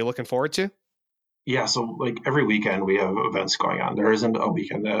and you're looking forward to? Yeah, so like every weekend we have events going on. There isn't a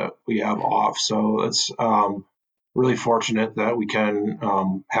weekend that we have off, so it's really fortunate that we can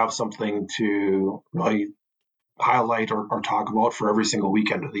have something to really highlight or talk about for every single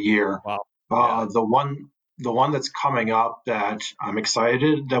weekend of the year. Wow. Yeah. The one that's coming up that I'm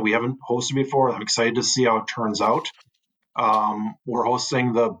excited that we haven't hosted before. I'm excited to see how it turns out. We're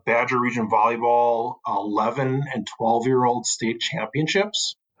hosting the Badger Region Volleyball 11 and 12-year-old state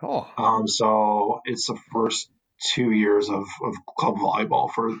championships. Oh, So it's the first 2 years of club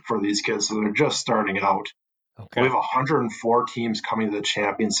volleyball for these kids. So they're just starting out. We okay. have 104 teams coming to the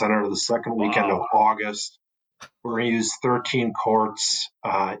Champion Center the second weekend of Wow. August. We're going to use 13 courts.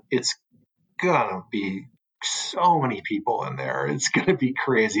 It's going to be so many people in there. It's going to be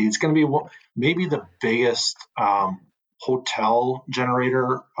crazy. It's going to be maybe the biggest hotel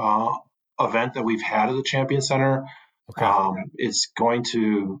generator event that we've had at the Champion Center. Okay. It's going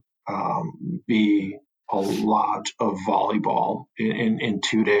to be a lot of volleyball in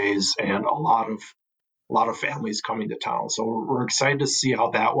 2 days, and a lot of families coming to town. So we're excited to see how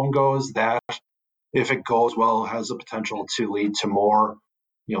that one goes. That, if it goes well, has the potential to lead to more,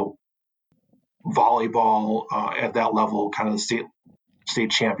 you know, volleyball at that level, kind of the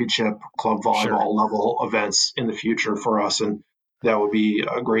state championship club Sure. volleyball level events in the future for us, and that would be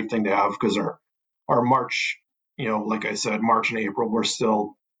a great thing to have because our March, like I said, March and April, we're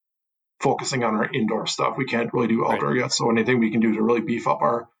still focusing on our indoor stuff. We can't really do Right. outdoor yet, so anything we can do to really beef up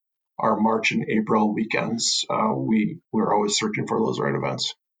our March and April weekends, we're always searching for those right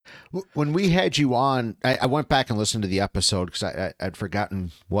events. when we had you on, I went back and listened to the episode because I'd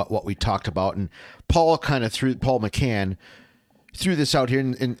forgotten what we talked about, and Paul McCann threw this out here,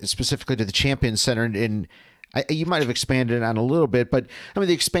 and specifically to the Champion Center, and you might have expanded on a little bit, but I mean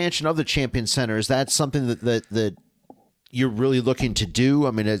the expansion of the Champion Center, is that something that you're really looking to do?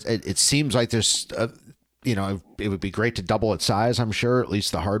 I mean, it seems like there's it would be great to double its size. I'm sure, at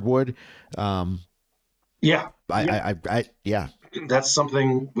least the hardwood. Yeah, Yeah. that's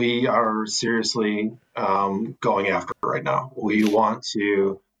something we are seriously going after right now. We want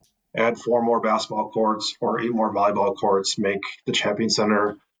to add 4 more basketball courts or 8 more volleyball courts, make the Champion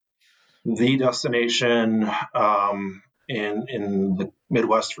Center the destination in the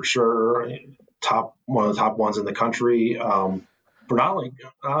Midwest for sure, one of the top ones in the country, for not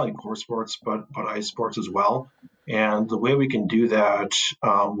only core sports but ice sports as well. And the way we can do that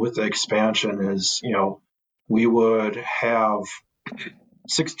with the expansion is, we would have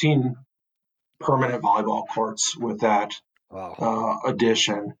 16 permanent volleyball courts with that Wow.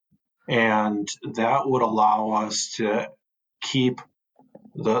 addition, and that would allow us to keep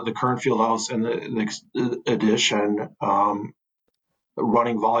the current field house and the addition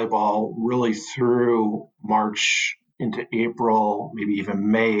running volleyball really through March into April, maybe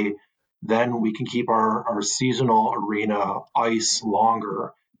even May. Then we can keep our seasonal arena ice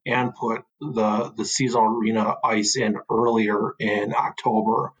longer and put the seasonal arena ice in earlier in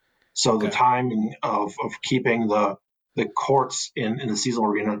October. So the Okay. timing of keeping the courts in the seasonal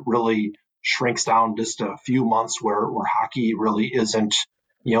arena really shrinks down just a few months where hockey really isn't,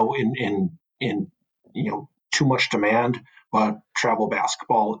 in too much demand, but travel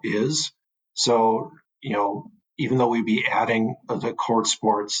basketball is. So, even though we'd be adding the court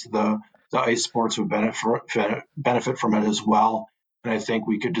sports, the the ice sports would benefit from it as well. And I think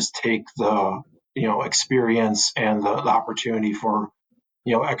we could just take the experience and the opportunity for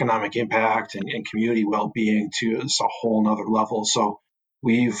economic impact and community well-being to just a whole nother level. So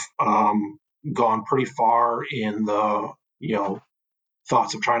we've gone pretty far in the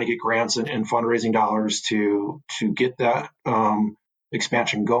thoughts of trying to get grants and fundraising dollars to get that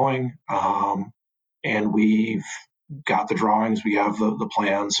expansion going. And we've got the drawings, we have the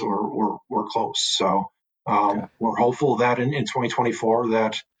plans, or we're close. So we're hopeful that in 2024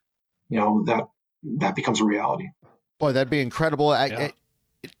 that that becomes a reality. Boy, that'd be incredible. Yeah.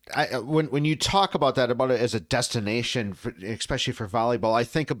 When you talk about that, about it as a destination, especially for volleyball, I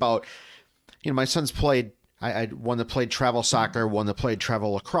think about, my son's played. I one that played travel soccer, one that played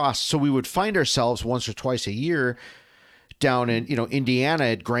travel lacrosse. So we would find ourselves once or twice a year down in Indiana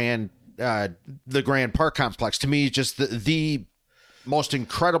at the Grand Park Complex. To me, just the most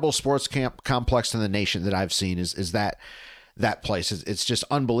incredible sports camp complex in the nation that I've seen is that place. It's just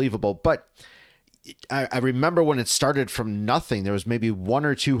unbelievable. But I remember when it started from nothing, there was maybe one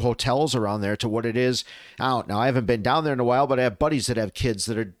or two hotels around there to what it is out now. I haven't been down there in a while, but I have buddies that have kids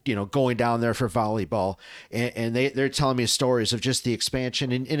that are, going down there for volleyball, and they're telling me stories of just the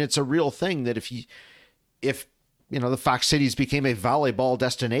expansion. And it's a real thing that if the Fox Cities became a volleyball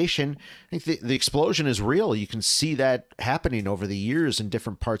destination, I think the explosion is real. You can see that happening over the years in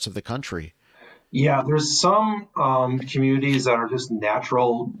different parts of the country. Yeah, there's some communities that are just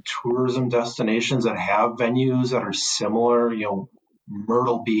natural tourism destinations that have venues that are similar.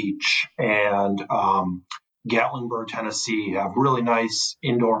 Myrtle Beach and Gatlinburg, Tennessee have really nice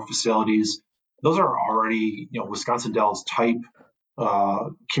indoor facilities. Those are already, Wisconsin Dells type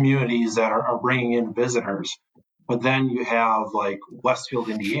communities that are bringing in visitors. But then you have like Westfield,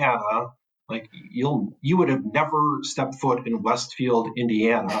 Indiana. Like you would have never stepped foot in Westfield,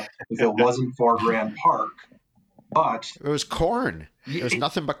 Indiana, if it wasn't for Grand Park. But it was corn. It was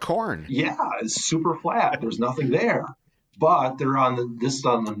nothing but corn. Yeah, it's super flat. There's nothing there. But they're on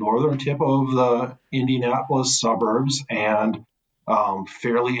the northern tip of the Indianapolis suburbs and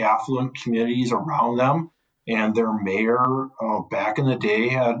fairly affluent communities around them. And their mayor back in the day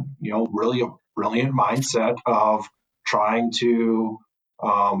had really a brilliant mindset of trying to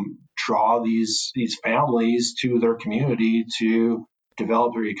draw these families to their community to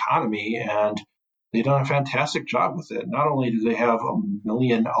develop their economy, and they've done a fantastic job with it. Not only do they have a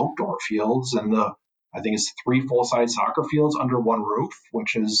million outdoor fields and I think it's 3 full-size soccer fields under one roof,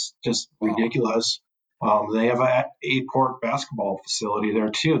 which is just ridiculous. They have an 8-court basketball facility there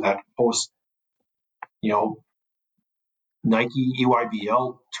too that hosts, Nike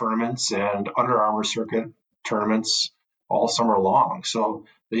EYBL tournaments and Under Armour circuit tournaments all summer long. So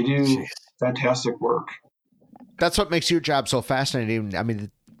they do fantastic work. That's what makes your job so fascinating. I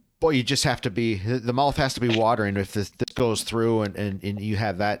mean, boy, you just have to be, the mouth has to be watering if this goes through and you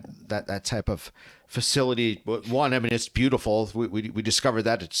have that type of facility. One, I mean, it's beautiful. We discovered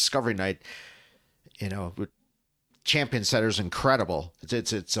that at Discovery Night. Champion Center is incredible.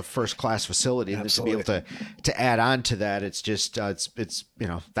 It's a first class facility. Absolutely. And to be able to add on to that, it's just it's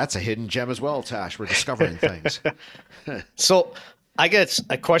that's a hidden gem as well, Tosh. We're discovering things. So I guess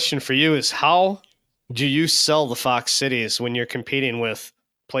a question for you is, how do you sell the Fox Cities when you're competing with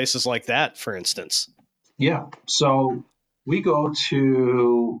places like that, for instance? Yeah. So we go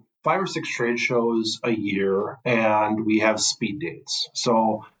to 5 or 6 trade shows a year and we have speed dates.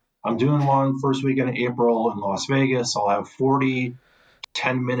 So I'm doing one first weekend in April in Las Vegas. I'll have 40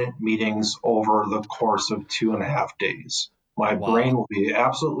 10-minute meetings over the course of 2.5 days. My brain will be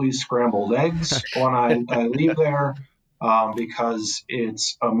absolutely scrambled eggs when I leave there because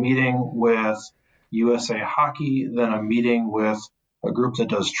it's a meeting with USA Hockey, then a meeting with a group that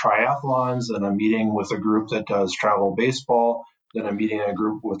does triathlons, then a meeting with a group that does travel baseball, then a meeting in a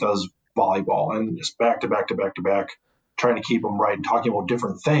group that does volleyball, and just back to back to back to back, trying to keep them right and talking about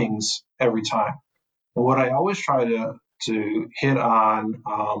different things every time. And what I always try to hit on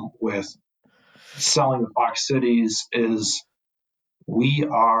with selling the Fox Cities is we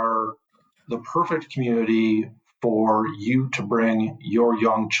are the perfect community for you to bring your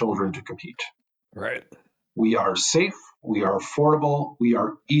young children to compete. Right. We are safe. We are affordable. We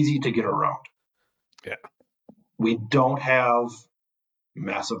are easy to get around. Yeah. We don't have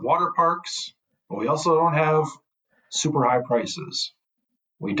massive water parks, but we also don't have super high prices.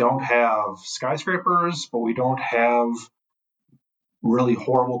 We don't have skyscrapers, but we don't have really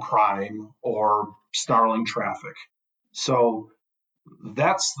horrible crime or snarling traffic. So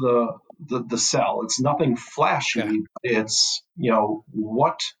that's the sell. It's nothing flashy. Okay. It's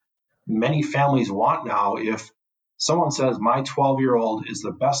what many families want now. If someone says my 12-year-old is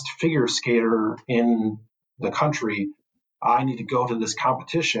the best figure skater in the country, I need to go to this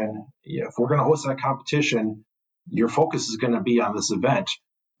competition. If we're going to host that competition, your focus is going to be on this event.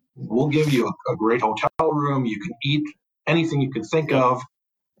 We'll give you a great hotel room. You can eat anything you can think of.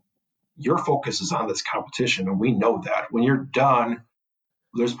 Your focus is on this competition, and we know that. When you're done,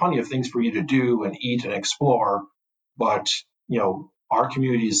 there's plenty of things for you to do and eat and explore, but our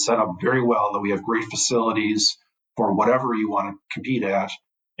community is set up very well, that we have great facilities for whatever you want to compete at,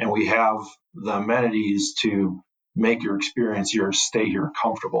 and we have the amenities to make your experience, your stay here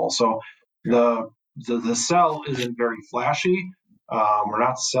comfortable. So the sell isn't very flashy. We're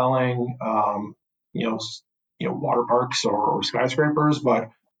not selling water parks or skyscrapers, but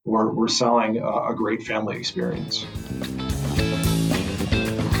we're selling a great family experience.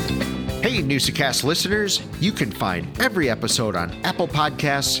 Hey, NusaCast listeners, you can find every episode on Apple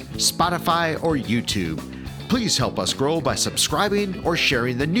Podcasts, Spotify, or YouTube. Please help us grow by subscribing or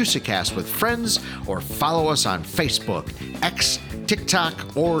sharing the NusaCast with friends, or follow us on Facebook, X, TikTok,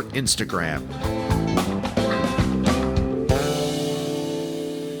 or Instagram.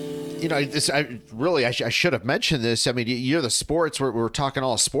 I should have mentioned this. I mean, you're the sports. We're talking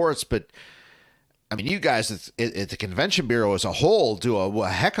all sports, but I mean, you guys at the Convention Bureau as a whole do a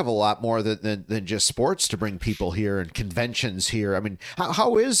heck of a lot more than just sports to bring people here and conventions here. I mean,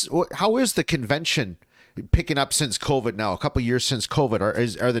 how is the convention picking up since COVID now? A couple of years since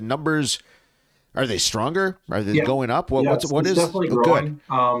COVID, are the numbers, are they stronger? Are they going up? What is definitely growing?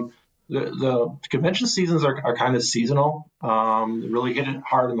 Good. The convention seasons are kind of seasonal. They really hit it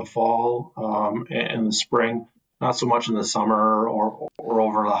hard in the fall and the spring, not so much in the summer or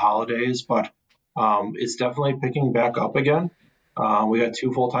over the holidays, but it's definitely picking back up again. We got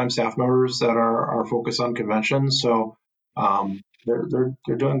 2 full-time staff members that are focused on conventions, so they're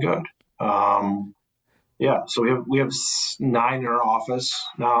doing good. So we have 9 in our office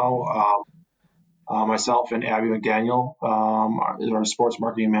now. Myself and Abby McDaniel is our sports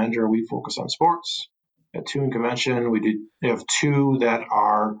marketing manager. We focus on sports. At 2 in convention, we have 2 that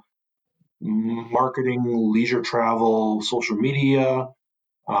are marketing, leisure travel, social media.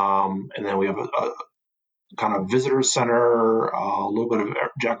 And then we have a kind of visitor center, a little bit of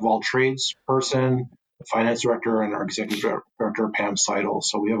jack of all trades person, the finance director, and our executive director, Pam Seidel.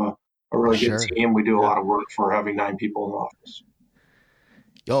 So we have a really good team. We do a lot of work for having 9 people in the office.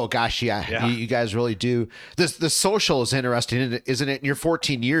 Oh gosh, yeah. You guys really do. The social is interesting, isn't it? In your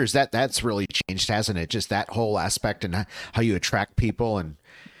 14 years, that's really changed, hasn't it? Just that whole aspect and how you attract people, and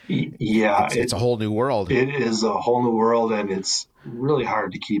it's a whole new world. It is a whole new world, and it's really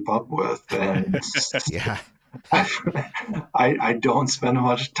hard to keep up with. And I don't spend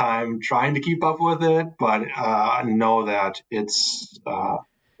much time trying to keep up with it, but I know that it's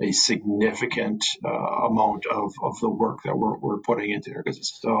a significant amount of the work that we're putting into there, because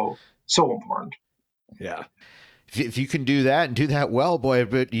it's so important. Yeah. If you can do that and do that well, boy,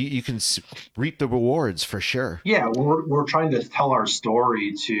 but you can reap the rewards for sure. Yeah, we're trying to tell our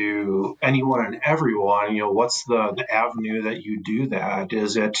story to anyone and everyone. What's the avenue that you do that?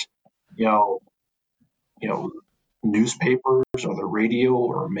 Is it, newspapers or the radio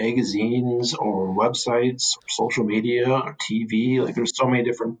or magazines or websites or social media or TV? Like, there's so many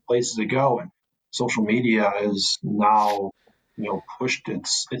different places to go, and social media is now, pushed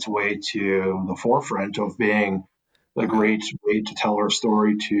its way to the forefront of being a great way to tell our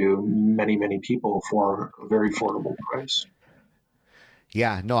story to many, many people for a very affordable price.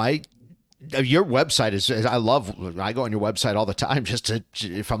 Yeah, no, your website I go on your website all the time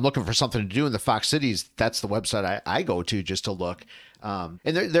if I'm looking for something to do in the Fox Cities, that's the website I go to just to look. And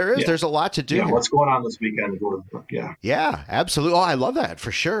there's a lot to do. Yeah, what's going on this weekend? Yeah, absolutely. Oh, I love that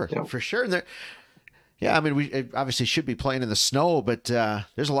for sure. Yeah. For sure. And I mean, we obviously should be playing in the snow, but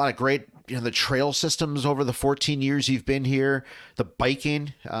there's a lot of great, the trail systems over the 14 years you've been here, the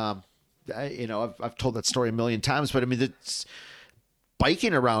biking. I've told that story a million times, but I mean,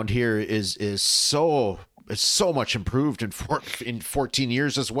 biking around here is so much improved in 14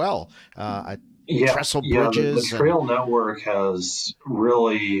 years as well. Trestle bridges. The trail network has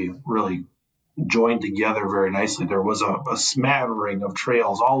really, really joined together very nicely. There was a smattering of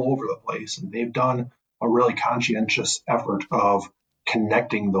trails all over the place, and they've done a really conscientious effort of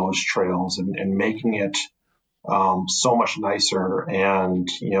connecting those trails and making it so much nicer and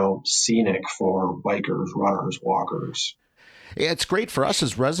scenic for bikers, runners, walkers. Yeah, it's great for us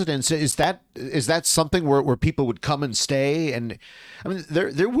as residents. Is that something where people would come and stay? And I mean,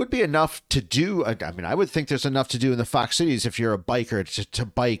 there would be enough to do. I mean, I would think there's enough to do in the Fox Cities if you're a biker to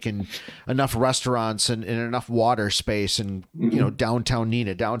bike, and enough restaurants and enough water space, and downtown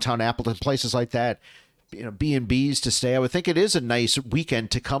Neenah, downtown Appleton, places like that. B&Bs to stay. I would think it is a nice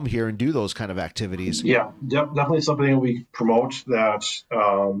weekend to come here and do those kind of activities. Yeah, definitely something we promote. That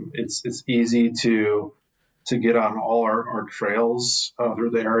it's easy to get on all our trails through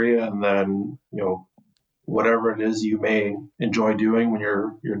the area, and then whatever it is you may enjoy doing when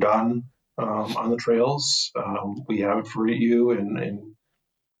you're done on the trails, we have it for you in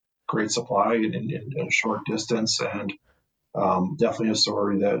great supply and in a short distance, and definitely a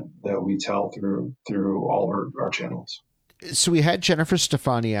story that we tell through all our channels. So we had Jennifer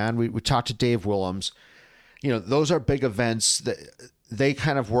Stefani on. We talked to Dave Willems. Those are big events that they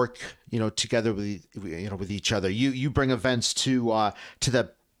kind of work, together with each other. You bring events to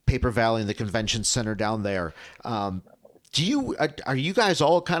the Paper Valley and the convention center down there. Are you guys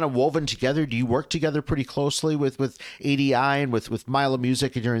all kind of woven together? Do you work together pretty closely with ADI and with Mile of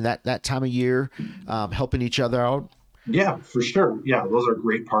Music during that time of year, helping each other out? Yeah, for sure. Yeah, those are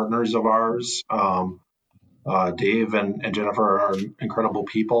great partners of ours. Dave and Jennifer are incredible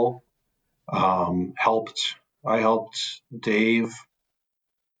people. I helped Dave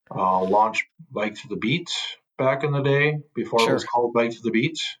launch Bike to the Beat back in the day before it was Sure. called Bike to the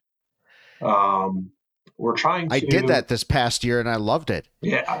Beat. We're trying I to. did that this past year and I loved it.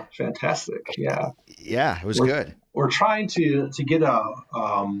 Yeah, fantastic. Yeah, Yeah, it was we're good. we're trying to get a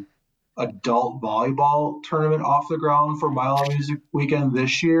adult volleyball tournament off the ground for Mile Music Weekend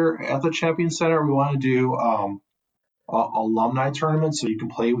this year at the Champion Center. We want to do alumni tournament, so you can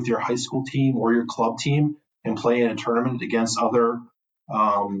play with your high school team or your club team and play in a tournament against other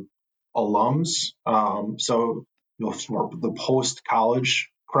alums. So for the post college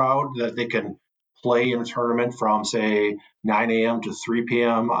crowd, that they can play in a tournament from say 9 a.m. to 3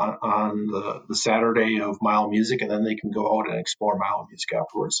 p.m. on the Saturday of Mile Music, and then they can go out and explore Mile Music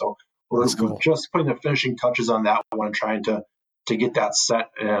afterwards. So That's we're cool. just putting the finishing touches on that one, trying to get that set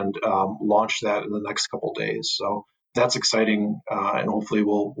and launch that in the next couple of days. So that's exciting, and hopefully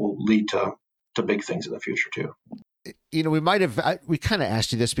will lead to big things in the future too. We kind of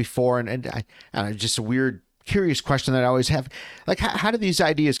asked you this before, and I don't know, just a weird, curious question that I always have. Like, how do these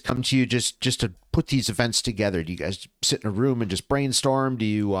ideas come to you just to put these events together? Do you guys sit in a room and just brainstorm? Do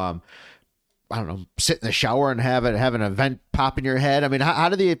you, I don't know, sit in the shower and have an event pop in your head? I mean, how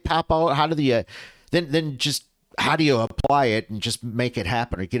do they pop out? How do the, then just, how do you apply it and just make it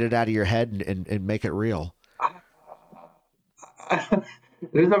happen or get it out of your head and make it real?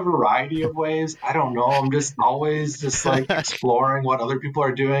 There's a variety of ways. I don't know. I'm just always just like exploring what other people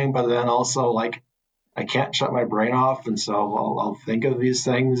are doing, but then also like I can't shut my brain off, and so I'll think of these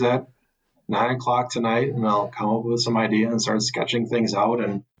things at 9 o'clock tonight, and I'll come up with some idea and start sketching things out,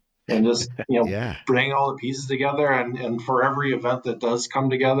 and just Yeah. bring all the pieces together. And for every event that does come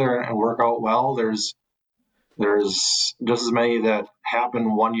together and work out well, there's just as many that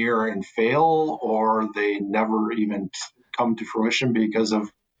happen one year and fail, or they never even come to fruition because of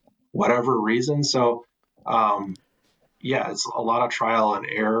whatever reason. So, yeah, it's a lot of trial and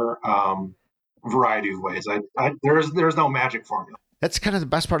error, variety of ways. There's no magic formula. That's kind of the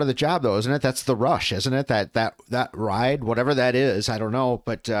best part of the job, though, isn't it? That's the rush, isn't it? That ride, whatever that is, I don't know,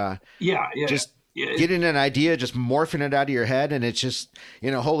 but Yeah, just yeah. getting an idea, just morphing it out of your head, and it's just,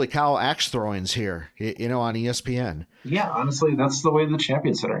 holy cow, axe throwing's here, on ESPN. Yeah, honestly, that's the way the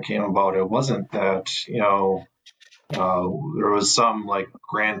Champion Center came about. It wasn't that, there was some like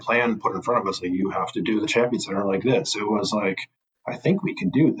grand plan put in front of us, like you have to do the Champion Center like this. It was like, I think we can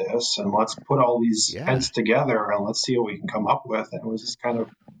do this, and let's put all these Yeah. heads together and let's see what we can come up with. And it was just kind of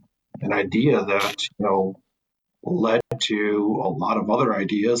an idea that, led to a lot of other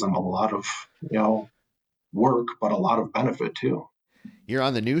ideas and a lot of, work, but a lot of benefit too. You're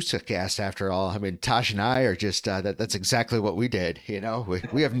on the newscast after all. I mean, Tosh and I are just that's exactly what we did.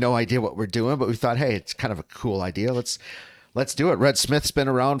 We have no idea what we're doing, but we thought, hey, it's kind of a cool idea. Let's do it. Red Smith's been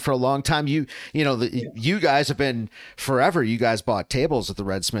around for a long time. You guys have been forever. You guys bought tables at the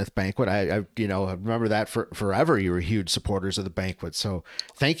Red Smith banquet. I remember that for forever. You were huge supporters of the banquet. So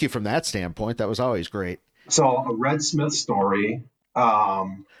thank you from that standpoint. That was always great. So a Red Smith story,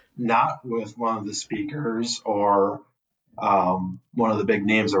 not with one of the speakers or one of the big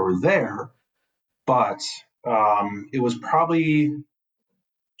names that were there, but it was probably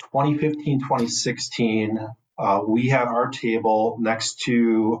 2015, 2016. We had our table next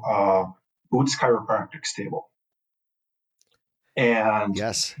to Boots Chiropractic's table. And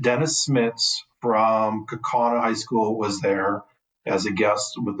Yes. Dennis Smits from Kaukauna High School was there as a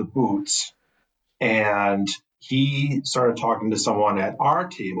guest with the Boots. And he started talking to someone at our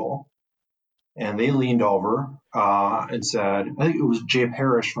table, and they leaned over and said, I think it was Jay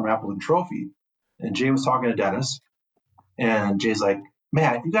Parrish from Appleton Trophy. And Jay was talking to Dennis, and Jay's like,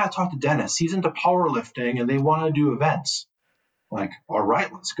 Matt, you got to talk to Dennis. He's into powerlifting and they want to do events. I'm like, all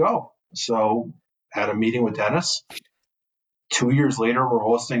right, let's go. So had a meeting with Dennis. 2 years later, we're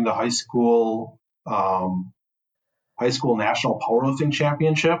hosting the high school national powerlifting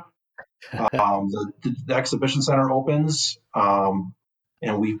championship. The exhibition center opens, and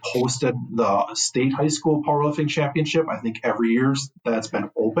we posted the state high school powerlifting championship. I think every year that's been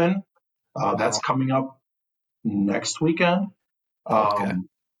open. That's coming up next weekend. Okay.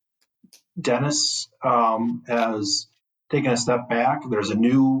 Dennis has taken a step back. There's a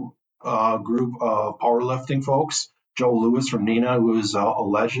new group of powerlifting folks. Joe Lewis from Neenah, who is a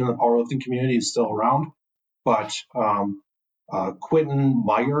legend in the powerlifting community, is still around. But Quentin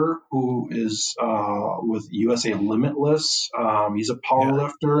Meyer, who is with USA Limitless, he's a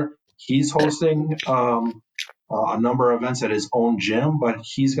powerlifter. He's hosting a number of events at his own gym, but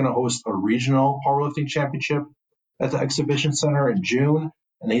he's going to host a regional powerlifting championship at the exhibition center in June,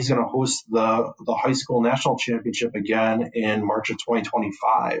 and he's going to host the high school national championship again in March of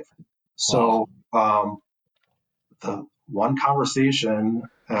 2025. So the one conversation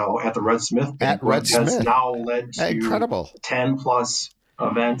at the Red Smith banquet has now led to incredible 10 plus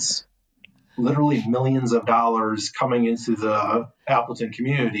events, literally millions of dollars coming into the Appleton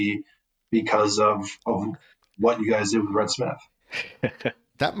community because of what you guys did with Red Smith.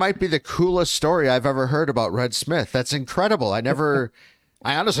 That might be the coolest story I've ever heard about Red Smith. That's incredible. I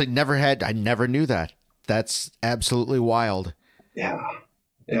honestly never knew that. That's absolutely wild. Yeah.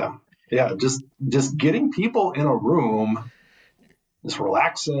 Just getting people in a room, just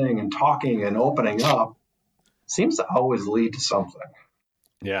relaxing and talking and opening up seems to always lead to something.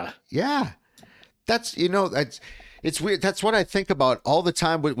 Yeah. It's weird. That's what I think about all the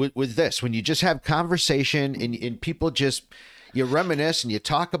time with this. When you just have conversation and people you reminisce and you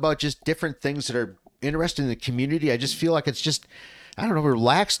talk about just different things that are interesting in the community. I just feel like it's just, I don't know,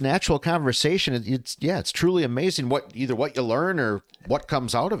 relaxed, natural conversation. It's truly amazing either what you learn or what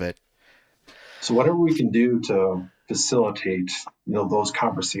comes out of it. So whatever we can do to facilitate, those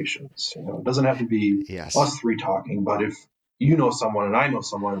conversations, it doesn't have to be us three talking, but if you know someone and I know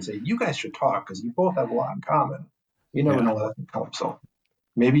someone and say, you guys should talk because you both have a lot in common, you never know that can come. So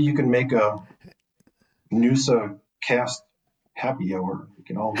maybe you can make a Noosa cast happy hour. We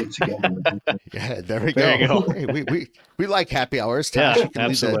can all get together. Yeah, there we go. Hey, we like happy hours. Tosh. Yeah, you can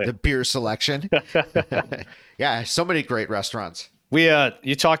absolutely. lead the beer selection. Yeah, so many great restaurants.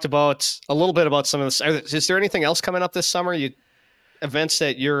 You talked about a little bit about some of this. Is there anything else coming up this summer? Events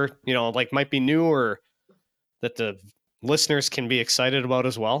that you're, might be new or that the listeners can be excited about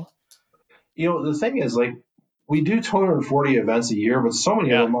as well? The thing is, we do 240 events a year, but so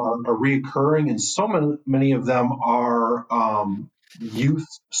many of them are reoccurring, and so many of them are youth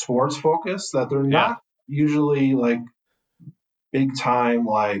sports focused that they're not usually big time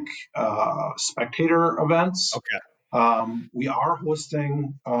spectator events. Okay. We are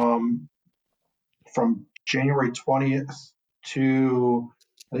hosting from January 20th to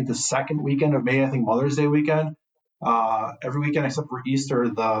I think the second weekend of May, I think Mother's Day weekend. Every weekend except for Easter,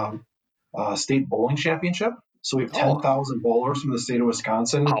 the state bowling championship. So we have 10,000 bowlers from the state of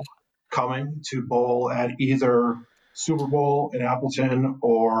Wisconsin coming to bowl at either Super Bowl in Appleton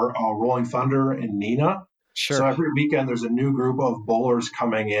or Rolling Thunder in Neenah. Sure. So every weekend there's a new group of bowlers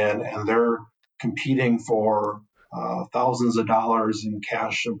coming in, and they're competing for thousands of dollars in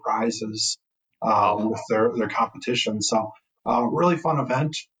cash and prizes with their competition. So really fun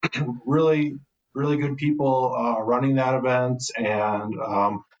event, really good people running that event, and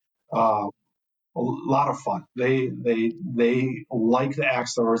a lot of fun. They like the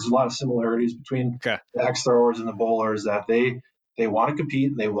axe throwers. There's a lot of similarities between the axe throwers and the bowlers, that they want to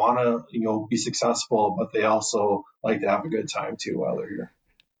compete and they want to be successful, but they also like to have a good time too while they're here.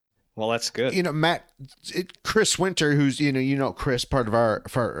 Well, that's good. Matt, Chris Winter, who's Chris, part of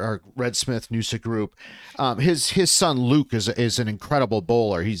our Red Smith Noosa group. His son Luke is an incredible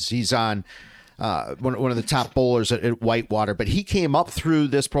bowler. He's on one of the top bowlers at Whitewater, but he came up through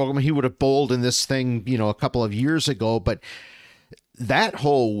this program. He would have bowled in this thing, a couple of years ago, but that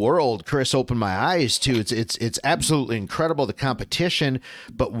whole world, Chris, opened my eyes to. It's absolutely incredible, the competition,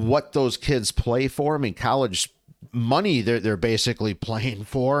 but what those kids play for. I mean, college money they're basically playing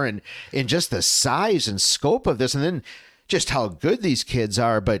for, and just the size and scope of this, and then just how good these kids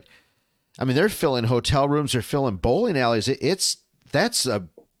are. But I mean, they're filling hotel rooms, they're filling bowling alleys. That's a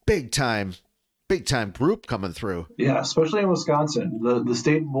big time group coming through. Yeah, especially in Wisconsin. The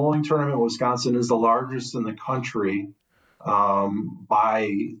state bowling tournament in Wisconsin is the largest in the country by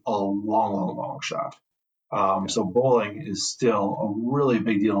a long shot. So bowling is still a really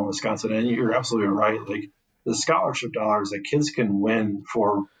big deal in Wisconsin. And you're absolutely right. the scholarship dollars that kids can win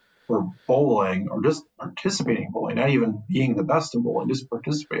for bowling or just participating in bowling, not even being the best in bowling, just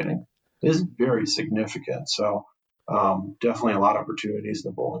participating, is very significant. So definitely a lot of opportunities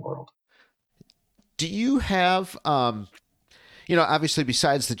in the bowling world. Do you have, obviously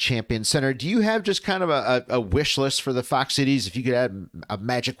besides the Champion Center, do you have just kind of a wish list for the Fox Cities? If you could add a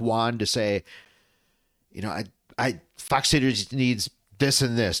magic wand to say, Fox Cities needs this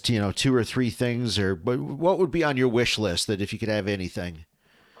and this, two or three things, or what would be on your wish list that if you could have anything?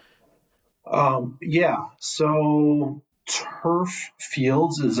 Yeah, so turf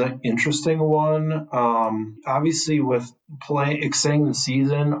fields is an interesting one. Obviously, with extending the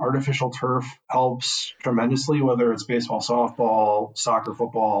season, artificial turf helps tremendously, whether it's baseball, softball, soccer,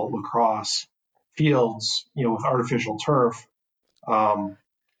 football, lacrosse fields, with artificial turf. Um,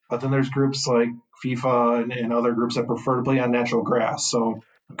 but then there's groups like FIFA and other groups that prefer to play on natural grass. So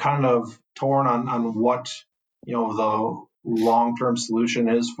I'm kind of torn on what, the long-term solution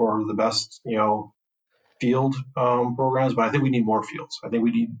is for the best, field programs, but I think we need more fields. I think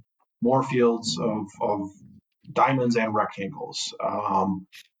we need more fields of diamonds and rectangles.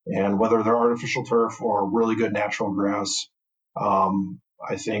 And whether they're artificial turf or really good natural grass,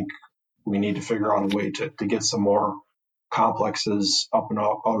 I think we need to figure out a way to get some more complexes up and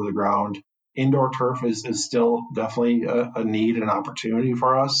out of the ground. Indoor turf is still definitely a need and opportunity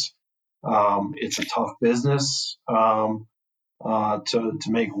for us. It's a tough business to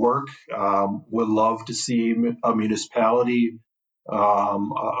make work. Would love to see a municipality,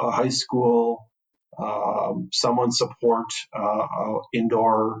 a high school, someone support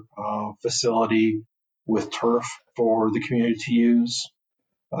indoor facility with turf for the community to use.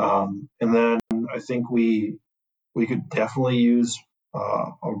 And then I think we could definitely use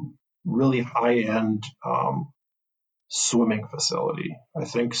a really high end swimming facility. I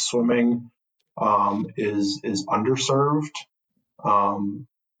think swimming is underserved,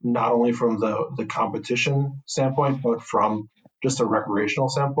 not only from the competition standpoint, but from just a recreational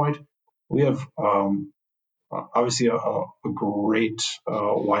standpoint. We have obviously a great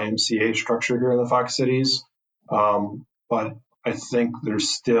YMCA structure here in the Fox Cities, but I think there's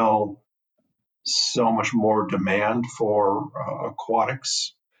still so much more demand for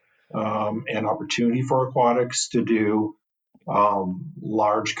aquatics and opportunity for aquatics to do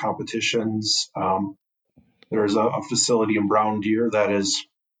large competitions. There's a facility in Brown Deer that is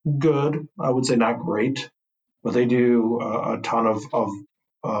good. I would say not great, but they do a ton of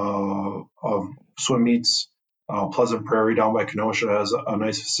swim meets. Pleasant Prairie down by Kenosha has a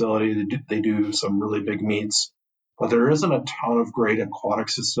nice facility. They do some really big meets, but there isn't a ton of great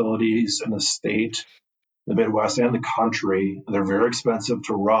aquatics facilities in the state, the Midwest, and the country. They're very expensive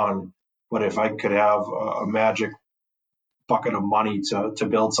to run, but if I could have a magic bucket of money to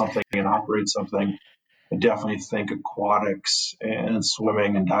build something and operate something, I definitely think aquatics and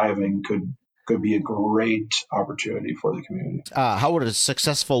swimming and diving could be a great opportunity for the community. How would a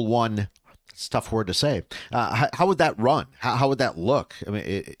successful one? It's a tough word to say. How would that run? How would that look? I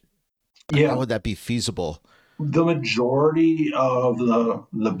mean, how would that be feasible? The majority of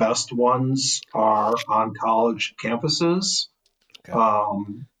the best ones are on college campuses.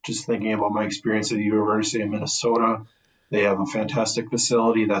 Okay. Just thinking about my experience at the University of Minnesota, they have a fantastic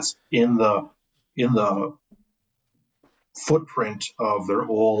facility that's in the footprint of their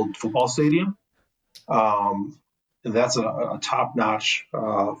old football stadium. That's a top-notch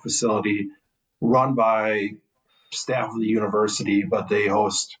facility run by staff of the university, but they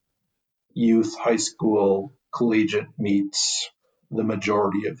host youth, high school, collegiate meets the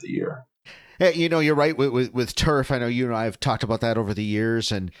majority of the year. Hey, you're right with turf. I know you and I have talked about that over the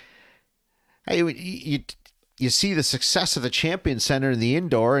years, and hey, you see the success of the Champion Center in the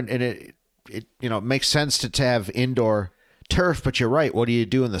indoor, and it makes sense to have indoor turf. But you're right. What do you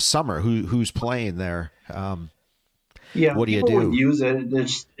do in the summer? Who's playing there? What do you do? Would use it.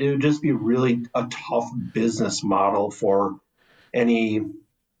 It would just be really a tough business model for any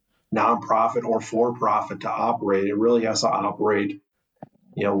nonprofit or for-profit to operate. It really has to operate,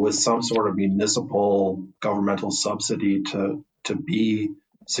 with some sort of municipal governmental subsidy to be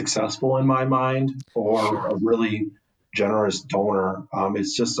successful in my mind, or sure, a really generous donor.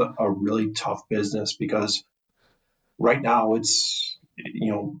 It's just a really tough business because right now it's,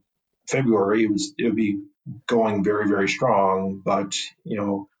 February, it would be going very, very strong, but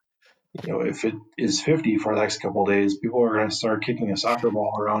if it is 50 for the next couple of days, people are going to start kicking a soccer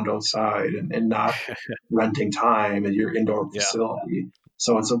ball around outside and not renting time at your indoor facility.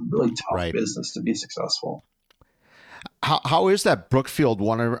 So it's a really tough business to be successful. How is that Brookfield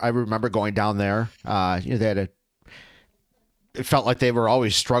one? I remember going down there. They had it felt like they were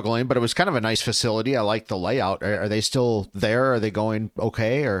always struggling, but it was kind of a nice facility. I like the layout. Are they still there? Are they going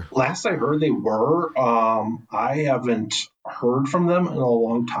okay? Or Last I heard, they were. I haven't heard from them in a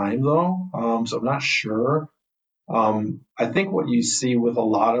long time, though, so I'm not sure. I think what you see with a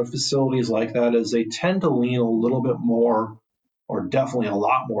lot of facilities like that is they tend to lean a little bit more, or definitely a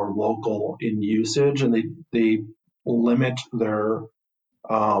lot more local in usage, and they limit their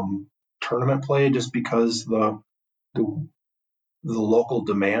tournament play just because the the local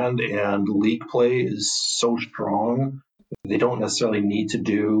demand and league play is so strong. They don't necessarily need to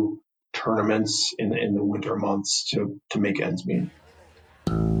do tournaments in the winter months to make ends meet.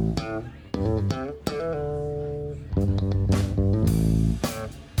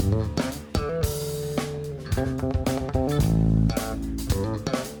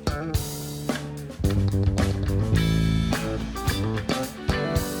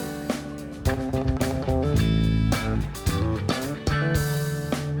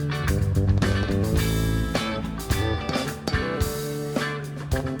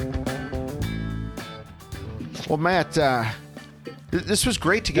 well, Matt, this was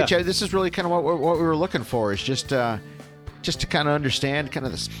great to get you. This is really kind of what we were looking for. Is just to kind of understand kind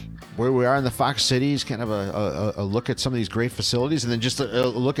of this, where we are in the Fox Cities, kind of a look at some of these great facilities, and then just a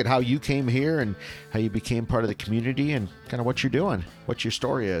look at how you came here and how you became part of the community and kind of what you're doing, what your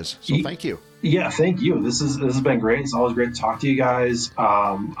story is. So thank you. Yeah, thank you. This has been great. It's always great to talk to you guys.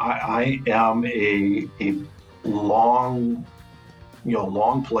 I am a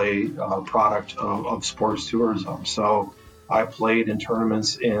long play product of sports tourism. So I played in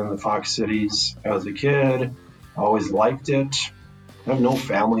tournaments in the Fox Cities as a kid. Always liked it. I have no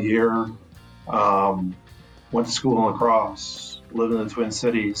family here. Went to school in La Crosse. Lived in the Twin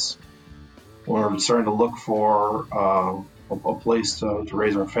Cities. When we were starting to look for a place to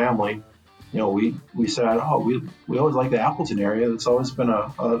raise our family, we said, we always like the Appleton area. It's always been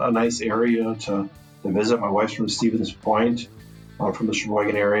a nice area to visit. My wife's from Stevens Point. I'm from the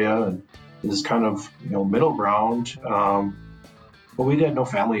Sheboygan area, and this is kind of middle ground. But we had no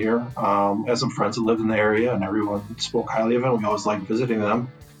family here. I had some friends that lived in the area, and everyone spoke highly of it. We always liked visiting them,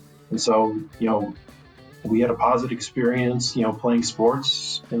 and so we had a positive experience, playing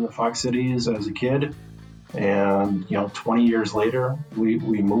sports in the Fox Cities as a kid. And 20 years later, we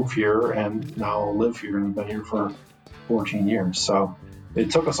moved here and now live here and been here for 14 years. So it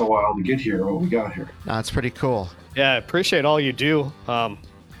took us a while to get here, but we got here. That's pretty cool. Yeah, I appreciate all you do.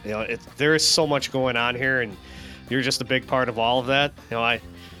 There is so much going on here, and you're just a big part of all of that.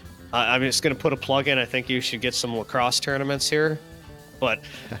 I'm just going to put a plug in. I think you should get some lacrosse tournaments here. But,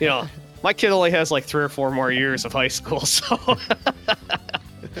 my kid only has like 3 or 4 more years of high school, so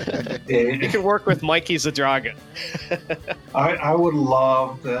you can work with Mikey Zadragan. I would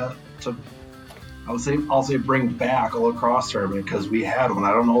love to I'll say bring back a lacrosse tournament, because we had one.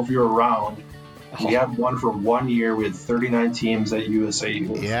 I don't know if you were around. We had one for 1 year. We had 39 teams at USA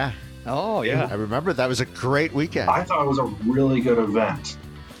Eagles. Yeah. Oh, yeah. I remember that was a great weekend. I thought it was a really good event.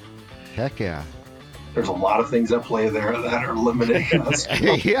 Heck yeah. There's a lot of things at play there that are limiting us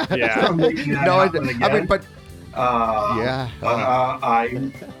Yeah. from making that happen again. I mean, but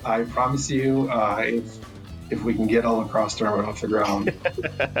I promise you, if we can get a lacrosse tournament off the ground,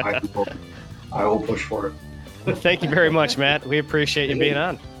 I will push for it. Thank you very much, Matt. We appreciate you being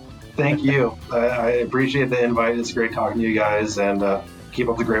on. Thank you. I appreciate the invite. It's great talking to you guys, and keep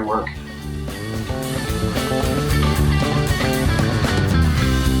up the great work.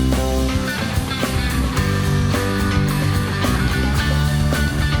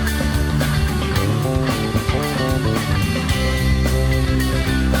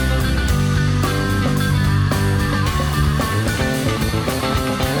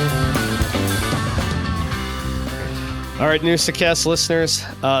 All right, Newsacast listeners,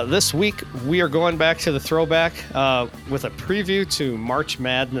 this week we are going back to the Throwback with a preview to March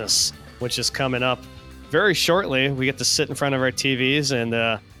Madness, which is coming up very shortly. We get to sit in front of our TVs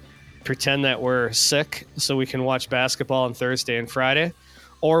and pretend that we're sick so we can watch basketball on Thursday and Friday,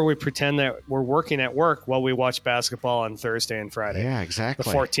 or we pretend that we're working at work while we watch basketball on Thursday and Friday. Yeah, exactly.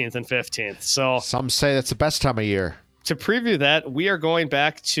 The 14th and 15th. So some say that's the best time of year. To preview that, we are going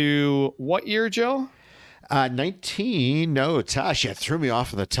back to what year, Joe? No, Tosh, you threw me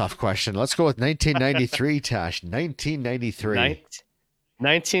off with a tough question. Let's go with 1993, Tosh. 1993.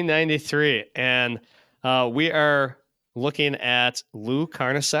 1993. And we are looking at Lou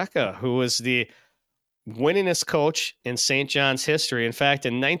Carnesecca, who was the winningest coach in St. John's history. In fact,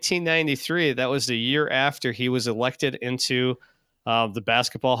 in 1993, that was the year after he was elected into the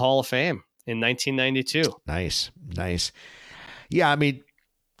Basketball Hall of Fame in 1992. Nice. Yeah, I mean,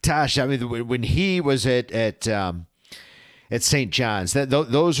 Tosh, when he was at at St. John's.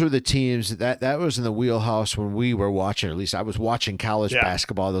 Those were the teams that was in the wheelhouse when we were watching. At least I was watching college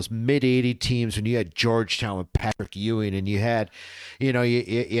basketball. Those mid-'80s teams when you had Georgetown with Patrick Ewing, and you had, you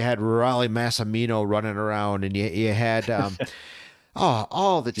had Raleigh Massimino running around, and you had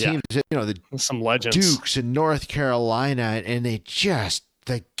all the teams. Some legends, Dukes in North Carolina, and the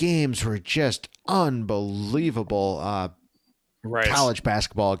games were just unbelievable. College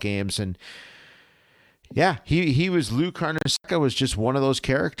basketball games. And yeah, he was Lou Carnesecca was just one of those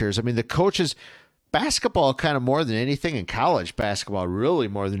characters. I mean, the coaches, basketball kind of more than anything, in college basketball really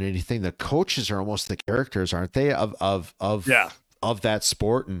more than anything, the coaches are almost the characters, aren't they, of that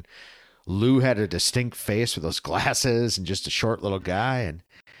sport. And Lou had a distinct face with those glasses and just a short little guy. And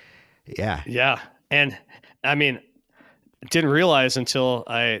yeah. And I mean, didn't realize until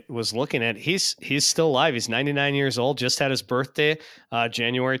I was looking at he's still alive. He's 99 years old. Just had his birthday,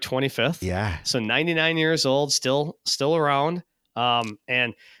 January 25th. Yeah. So 99 years old, still around.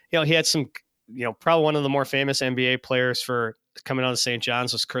 And he had some, probably one of the more famous NBA players for coming out of St.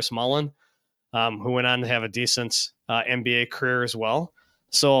 John's was Chris Mullin, who went on to have a decent NBA career as well.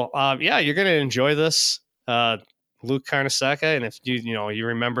 So you're going to enjoy this, Luke Carnesecca. And if you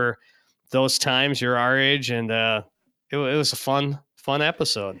remember those times, you're our age, and it was a fun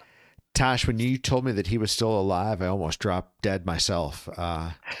episode. Tosh, when you told me that he was still alive, I almost dropped dead myself.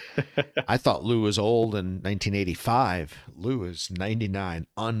 I thought Lou was old in 1985. Lou is 99.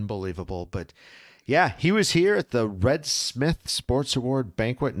 Unbelievable. But yeah, he was here at the Red Smith Sports Award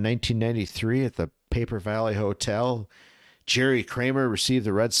banquet in 1993 at the Paper Valley Hotel. Jerry Kramer received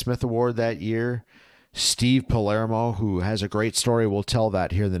the Red Smith Award that year. Steve Palermo, who has a great story, we'll tell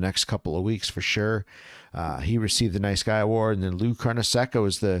that here in the next couple of weeks for sure. He received the Nice Guy Award, and then Lou Carnesecca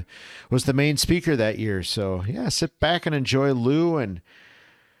was the main speaker that year. So yeah, sit back and enjoy Lou, and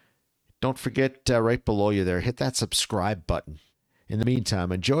don't forget right below you there, hit that subscribe button. In the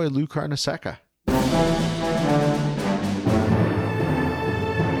meantime, enjoy Lou Carnesecca.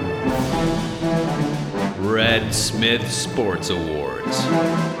 Red Smith Sports Awards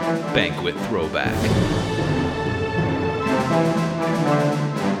Banquet Throwback.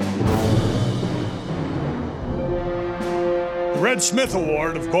 The Red Smith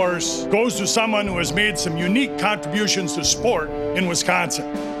Award, of course, goes to someone who has made some unique contributions to sport in Wisconsin,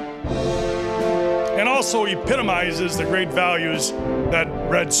 and also epitomizes the great values that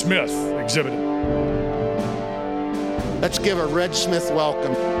Red Smith exhibited. Let's give a Red Smith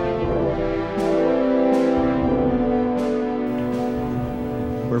welcome.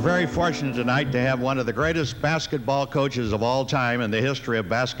 We're very fortunate tonight to have one of the greatest basketball coaches of all time in the history of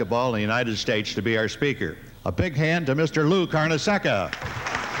basketball in the United States to be our speaker. A big hand to Mr. Lou Carnesecca.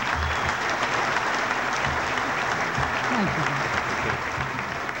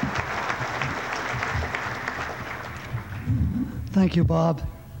 Thank you, Bob.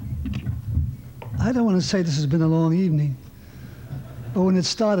 I don't want to say this has been a long evening, but when it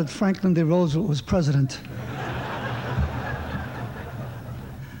started, Franklin D. Roosevelt was president.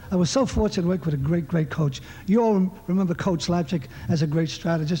 I was so fortunate to work with a great, great coach. You all remember Coach Leipzig as a great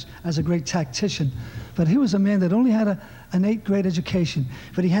strategist, as a great tactician. But he was a man that only had an 8th grade education,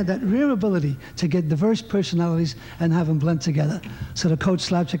 but he had that rare ability to get diverse personalities and have them blend together. So to Coach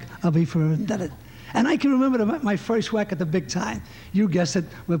Leipzig, I'll be forever indebted. And I can remember my first whack at the big time. You guessed it,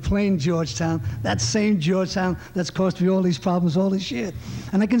 we're playing Georgetown, that same Georgetown that's caused me all these problems all this year.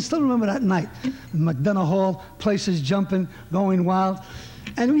 And I can still remember that night. McDonough Hall, places jumping, going wild.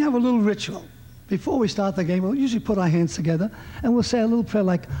 And we have a little ritual. Before we start the game, we'll usually put our hands together and we'll say a little prayer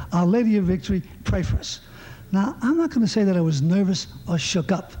like, Our Lady of Victory, pray for us. Now, I'm not going to say that I was nervous or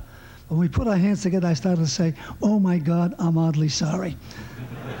shook up. When we put our hands together, I started to say, oh my God, I'm oddly sorry.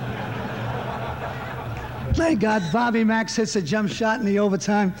 Thank God, Bobby Max hits a jump shot in the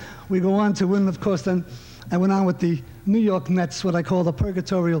overtime. We go on to win, of course, then I went on with the New York Mets, what I call the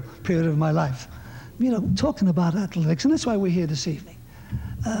purgatorial period of my life. Talking about athletics, and that's why we're here this evening.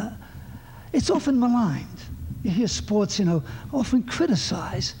 It's often maligned. You hear sports, often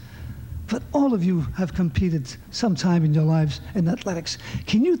criticized. But all of you have competed sometime in your lives in athletics.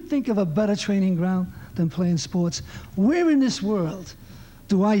 Can you think of a better training ground than playing sports? Where in this world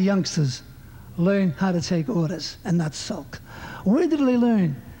do our youngsters learn how to take orders and not sulk? Where do they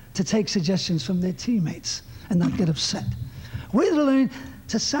learn to take suggestions from their teammates and not get upset? Where do they learn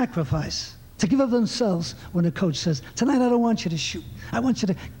to sacrifice, to give of themselves when the coach says, tonight I don't want you to shoot. I want you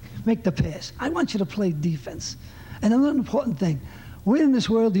to make the pass. I want you to play defense. And another important thing, where in this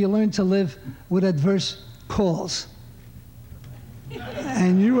world do you learn to live with adverse calls?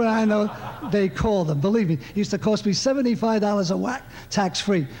 And you and I know they call them. Believe me, it used to cost me $75 a whack,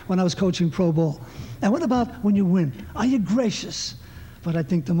 tax-free, when I was coaching pro ball. And what about when you win? Are you gracious? But I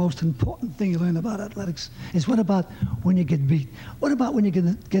think the most important thing you learn about athletics is what about when you get beat? What about when you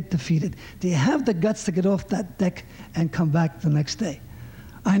get defeated? Do you have the guts to get off that deck and come back the next day?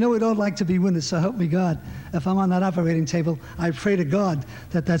 I know we don't like to be winners, so help me God. If I'm on that operating table, I pray to God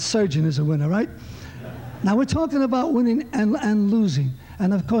that that surgeon is a winner, right? Now we're talking about winning and losing.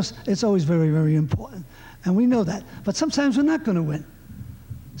 And of course, it's always very, very important. And we know that. But sometimes we're not going to win.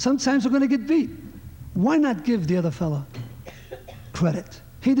 Sometimes we're going to get beat. Why not give the other fellow credit?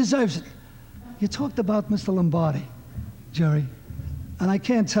 He deserves it. You talked about Mr. Lombardi, Jerry. And I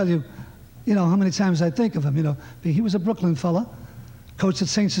can't tell you, how many times I think of him, He was a Brooklyn fella, coached at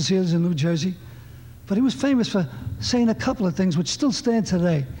St. Cecilia's in New Jersey. But he was famous for saying a couple of things which still stand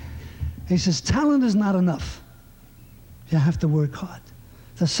today. He says, talent is not enough. You have to work hard.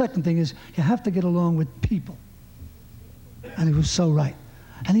 The second thing is you have to get along with people. And he was so right.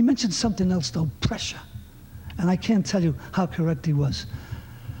 And he mentioned something else, though, pressure. And I can't tell you how correct he was.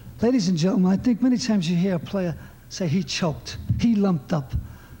 Ladies and gentlemen, I think many times you hear a player say he choked, he lumped up.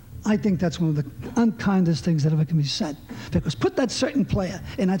 I think that's one of the unkindest things that ever can be said. Because put that certain player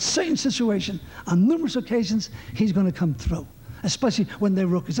in that certain situation on numerous occasions, he's going to come through. Especially when they're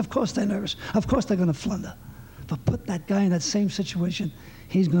rookies. Of course they're nervous. Of course they're going to flunder. But put that guy in that same situation,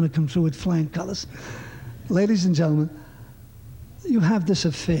 he's going to come through with flying colors. Ladies and gentlemen, you have this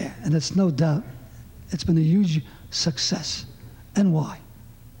affair, and it's no doubt, it's been a huge success. And why?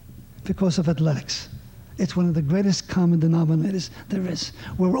 Because of athletics. It's one of the greatest common denominators there is.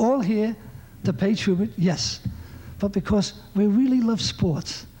 We're all here to pay tribute, yes, but because we really love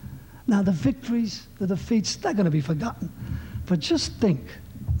sports. Now the victories, the defeats, they're going to be forgotten. But just think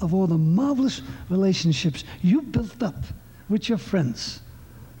of all the marvelous relationships you built up with your friends,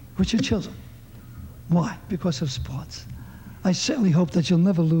 with your children. Why? Because of sports. I certainly hope that you'll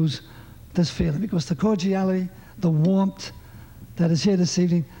never lose this feeling, because the cordiality, the warmth that is here this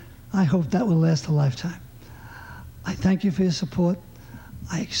evening, I hope that will last a lifetime. I thank you for your support.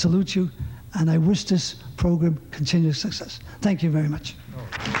 I salute you, and I wish this program continued success. Thank you very much.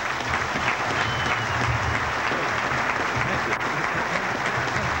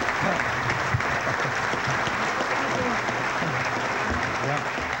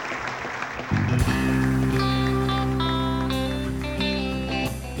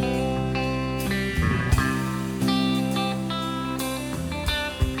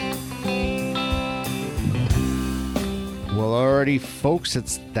 Folks,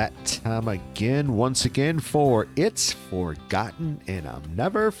 it's that time again, once again, for It's Forgotten and I'm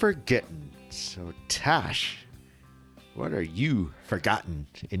Never Forgetting. So, Tash, what are you forgotten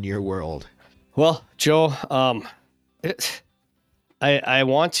in your world? Well, Joe, I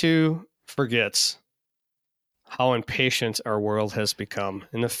want to forget how impatient our world has become.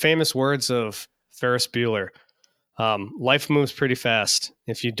 In the famous words of Ferris Bueller, life moves pretty fast.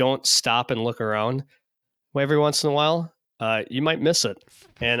 If you don't stop and look around every once in a while, you might miss it.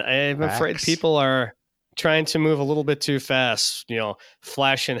 And I'm afraid people are trying to move a little bit too fast,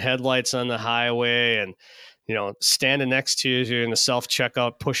 flashing headlights on the highway and, standing next to you in the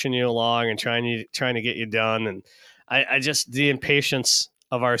self-checkout, pushing you along and trying to get you done. And I just, the impatience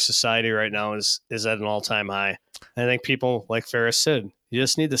of our society right now is at an all-time high. I think people, like Ferris said, you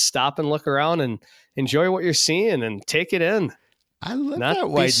just need to stop and look around and enjoy what you're seeing and take it in. I live Not that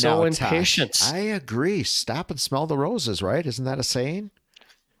way be so now, impatient. Tash. I agree. Stop and smell the roses, right? Isn't that a saying?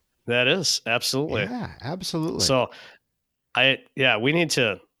 That is, absolutely. Yeah, absolutely. So we need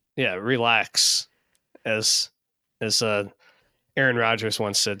to relax, as Aaron Rodgers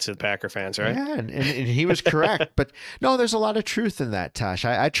once said to the Packer fans, right? Yeah, and he was correct. But no, there's a lot of truth in that, Tash.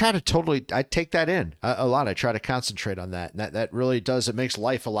 I try to I take that in a lot. I try to concentrate on that. And that really does, it makes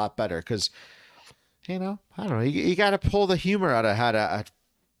life a lot better because, I don't know, you got to pull the humor out of how to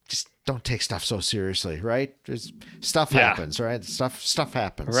just don't take stuff so seriously, right? Stuff happens, right? Stuff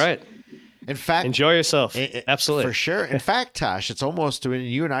happens. Right. In fact, enjoy yourself. Absolutely. For sure. In fact, Tosh, it's almost,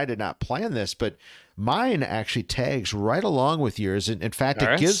 you and I did not plan this, but mine actually tags right along with yours. And in fact,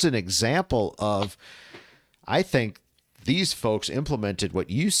 it gives an example of, I think these folks implemented what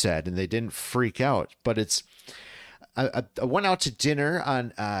you said and they didn't freak out, but it's, I went out to dinner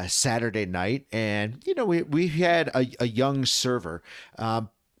on Saturday night, and we had a young server.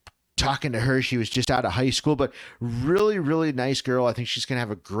 talking to her. She was just out of high school, but really, really nice girl. I think she's going to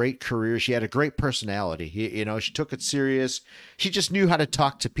have a great career. She had a great personality. You know, she took it serious. She just knew how to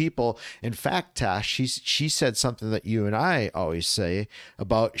talk to people. In fact, Tash, she said something that you and I always say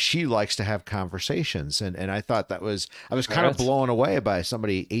about she likes to have conversations. And I thought I was kind of blown away by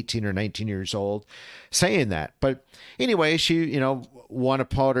somebody 18 or 19 years old saying that. But anyway, she, you know, won a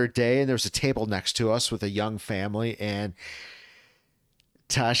powder day, and there was a table next to us with a young family. And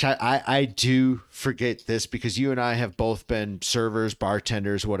Tosh, I do forget this because you and I have both been servers,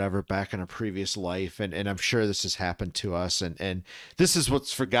 bartenders, whatever, back in a previous life. And I'm sure this has happened to us. And this is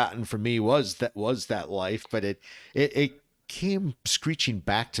what's forgotten for me was that life. But it came screeching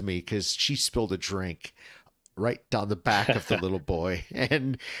back to me because she spilled a drink right down the back of the little boy.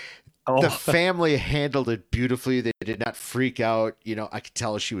 And the family handled it beautifully. They did not freak out. You know, I could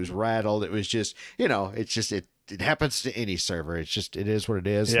tell she was rattled. It was just, you know, it's just, it happens to any server. It's just, it is what it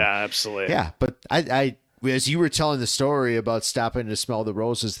is. Yeah, absolutely. Yeah. But I, as you were telling the story about stopping to smell the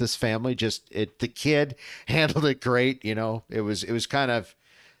roses, this family the kid handled it great. You know, it was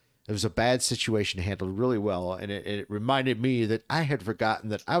a bad situation handled really well. And it reminded me that I had forgotten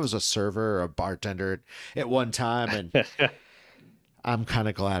that I was a server or a bartender at one time. And I'm kind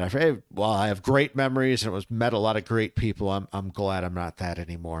of glad I have great memories and met a lot of great people. I'm glad I'm not that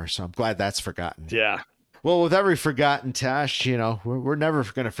anymore. So I'm glad that's forgotten. Yeah. Well, with every forgotten Tash, you know, we're never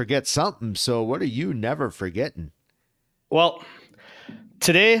going to forget something. So what are you never forgetting? Well,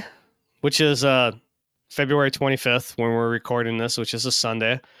 today, which is February 25th, when we're recording this, which is a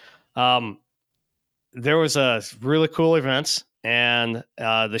Sunday, there was a really cool event, and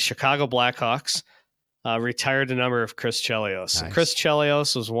the Chicago Blackhawks retired a number of Chris Chelios. Nice. Chris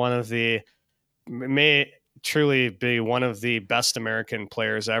Chelios was may truly be one of the best American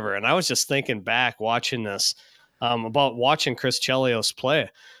players ever. And I was just thinking back watching this about watching Chris Chelios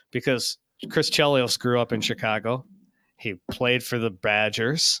play, because Chris Chelios grew up in Chicago. He played for the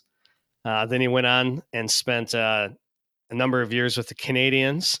Badgers. Then he went on and spent a number of years with the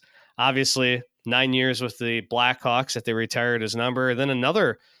Canadians. Obviously, 9 years with the Blackhawks that they retired his number. Then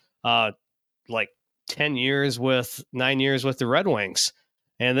another 9 years with the Red Wings.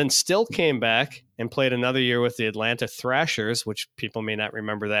 And then still came back and played another year with the Atlanta Thrashers, which people may not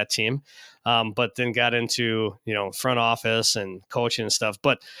remember that team, but then got into, you know, front office and coaching and stuff.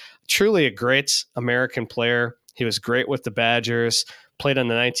 But truly a great American player. He was great with the Badgers, played on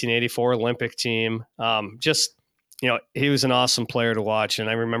the 1984 Olympic team. Just, you know, he was an awesome player to watch. And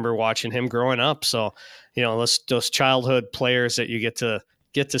I remember watching him growing up. So, you know, those childhood players that you get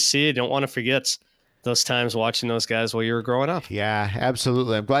to see, you don't want to forget those times watching those guys while you were growing up. Yeah,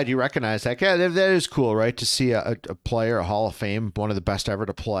 absolutely. I'm glad you recognized that. Yeah, that is cool, right? To see a player, a Hall of Fame, one of the best ever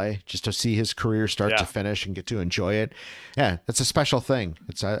to play, just to see his career start to finish and get to enjoy it. Yeah, that's a special thing.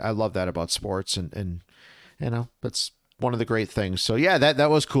 I love that about sports, and you know, that's one of the great things. So yeah, that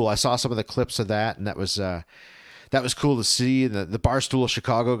was cool. I saw some of the clips of that, and that was cool to see. The Barstool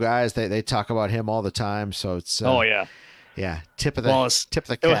Chicago guys, they talk about him all the time. So it's tip of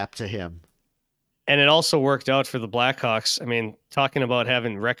the cap to him. And it also worked out for the Blackhawks. I mean, talking about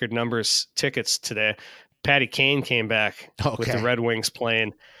having record numbers tickets today, Patty Kane came back with the Red Wings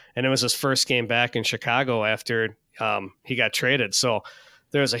playing, and it was his first game back in Chicago after he got traded. So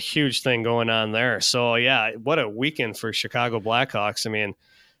there was a huge thing going on there. So yeah, what a weekend for Chicago Blackhawks. I mean,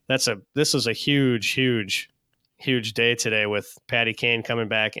 this was a huge day today with Patty Kane coming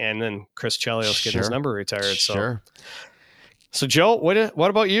back and then Chris Chelios getting his number retired. So Joe, what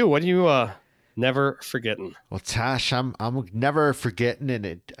about you? What do you never forgetting? Well, Tash, I'm never forgetting,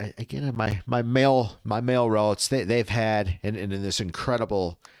 and again, my male routes, they've had, and in this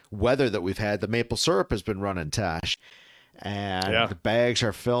incredible weather that we've had, the maple syrup has been running, Tash, and the bags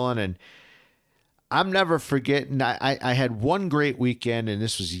are filling, and I'm never forgetting. I had one great weekend, and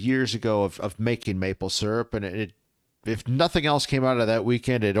this was years ago of making maple syrup, and if nothing else came out of that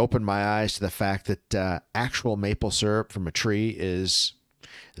weekend, it opened my eyes to the fact that actual maple syrup from a tree is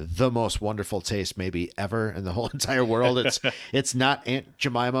the most wonderful taste maybe ever in the whole entire world. It's not Aunt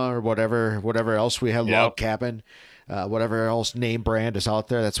Jemima or whatever else we have, Log Cabin, whatever else name brand is out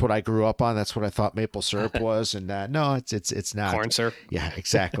there. That's what I grew up on. That's what I thought maple syrup was. And no, it's not. Corn syrup. Yeah,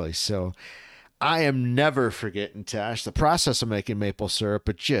 exactly. So I am never forgetting, Tash, the process of making maple syrup,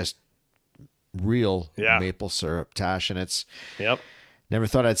 but just real maple syrup, Tash. And it's never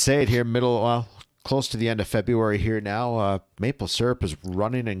thought I'd say it here close to the end of February here now. Maple syrup is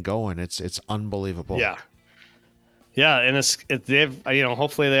running and going. It's unbelievable. Yeah, and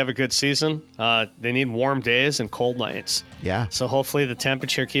hopefully they have a good season. They need warm days and cold nights. Yeah. So hopefully the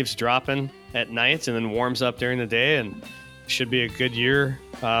temperature keeps dropping at night and then warms up during the day and should be a good year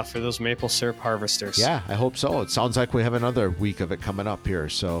for those maple syrup harvesters. Yeah, I hope so. It sounds like we have another week of it coming up here.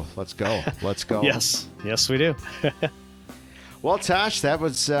 So let's go. Let's go. Yes, we do. Well, Tosh, that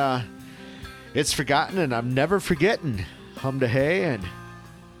was It's Forgotten and I'm Never Forgetting. Hum to Hay, and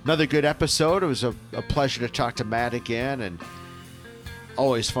another good episode. It was a pleasure to talk to Matt again, and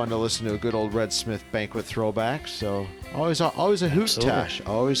always fun to listen to a good old Red Smith banquet throwback. So always a hoot, Absolutely. Tosh.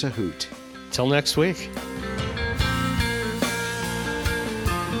 Always a hoot. Till next week.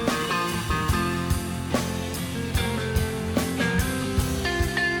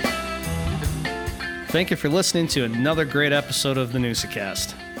 Thank you for listening to another great episode of the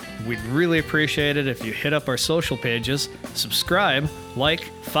Noosacast. We'd really appreciate it if you hit up our social pages, subscribe, like,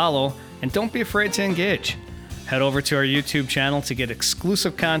 follow, and don't be afraid to engage. Head over to our YouTube channel to get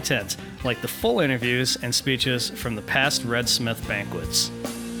exclusive content like the full interviews and speeches from the past Red Smith banquets.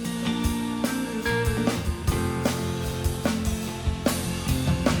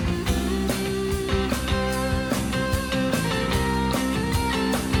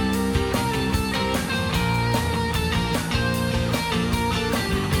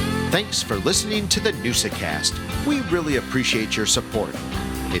 Thanks for listening to the Noosacast. We really appreciate your support.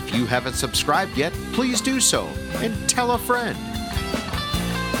 If you haven't subscribed yet, please do so and tell a friend.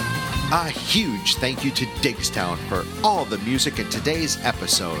 A huge thank you to Digstown for all the music in today's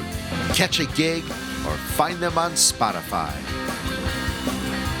episode. Catch a gig or find them on Spotify.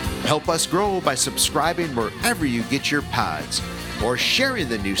 Help us grow by subscribing wherever you get your pods or sharing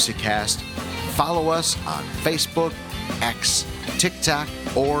the Noosacast. Follow us on Facebook, X, TikTok,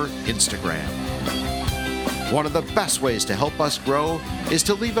 or Instagram. One of the best ways to help us grow is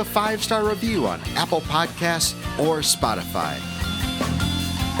to leave a 5-star review on Apple Podcasts or Spotify.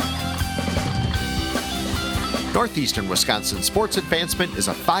 Northeastern Wisconsin Sports Advancement is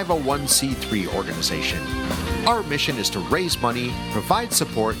a 501c3 organization. Our mission is to raise money, provide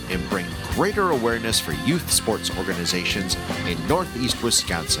support, and bring greater awareness for youth sports organizations in Northeast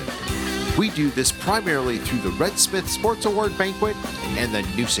Wisconsin. We do this primarily through the Red Smith Sports Award Banquet and the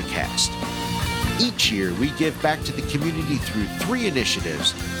Noosacast. Each year, we give back to the community through 3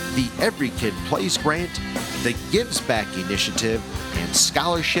 initiatives: the Every Kid Plays Grant, the Gives Back Initiative, and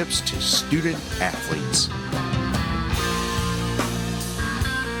scholarships to student athletes.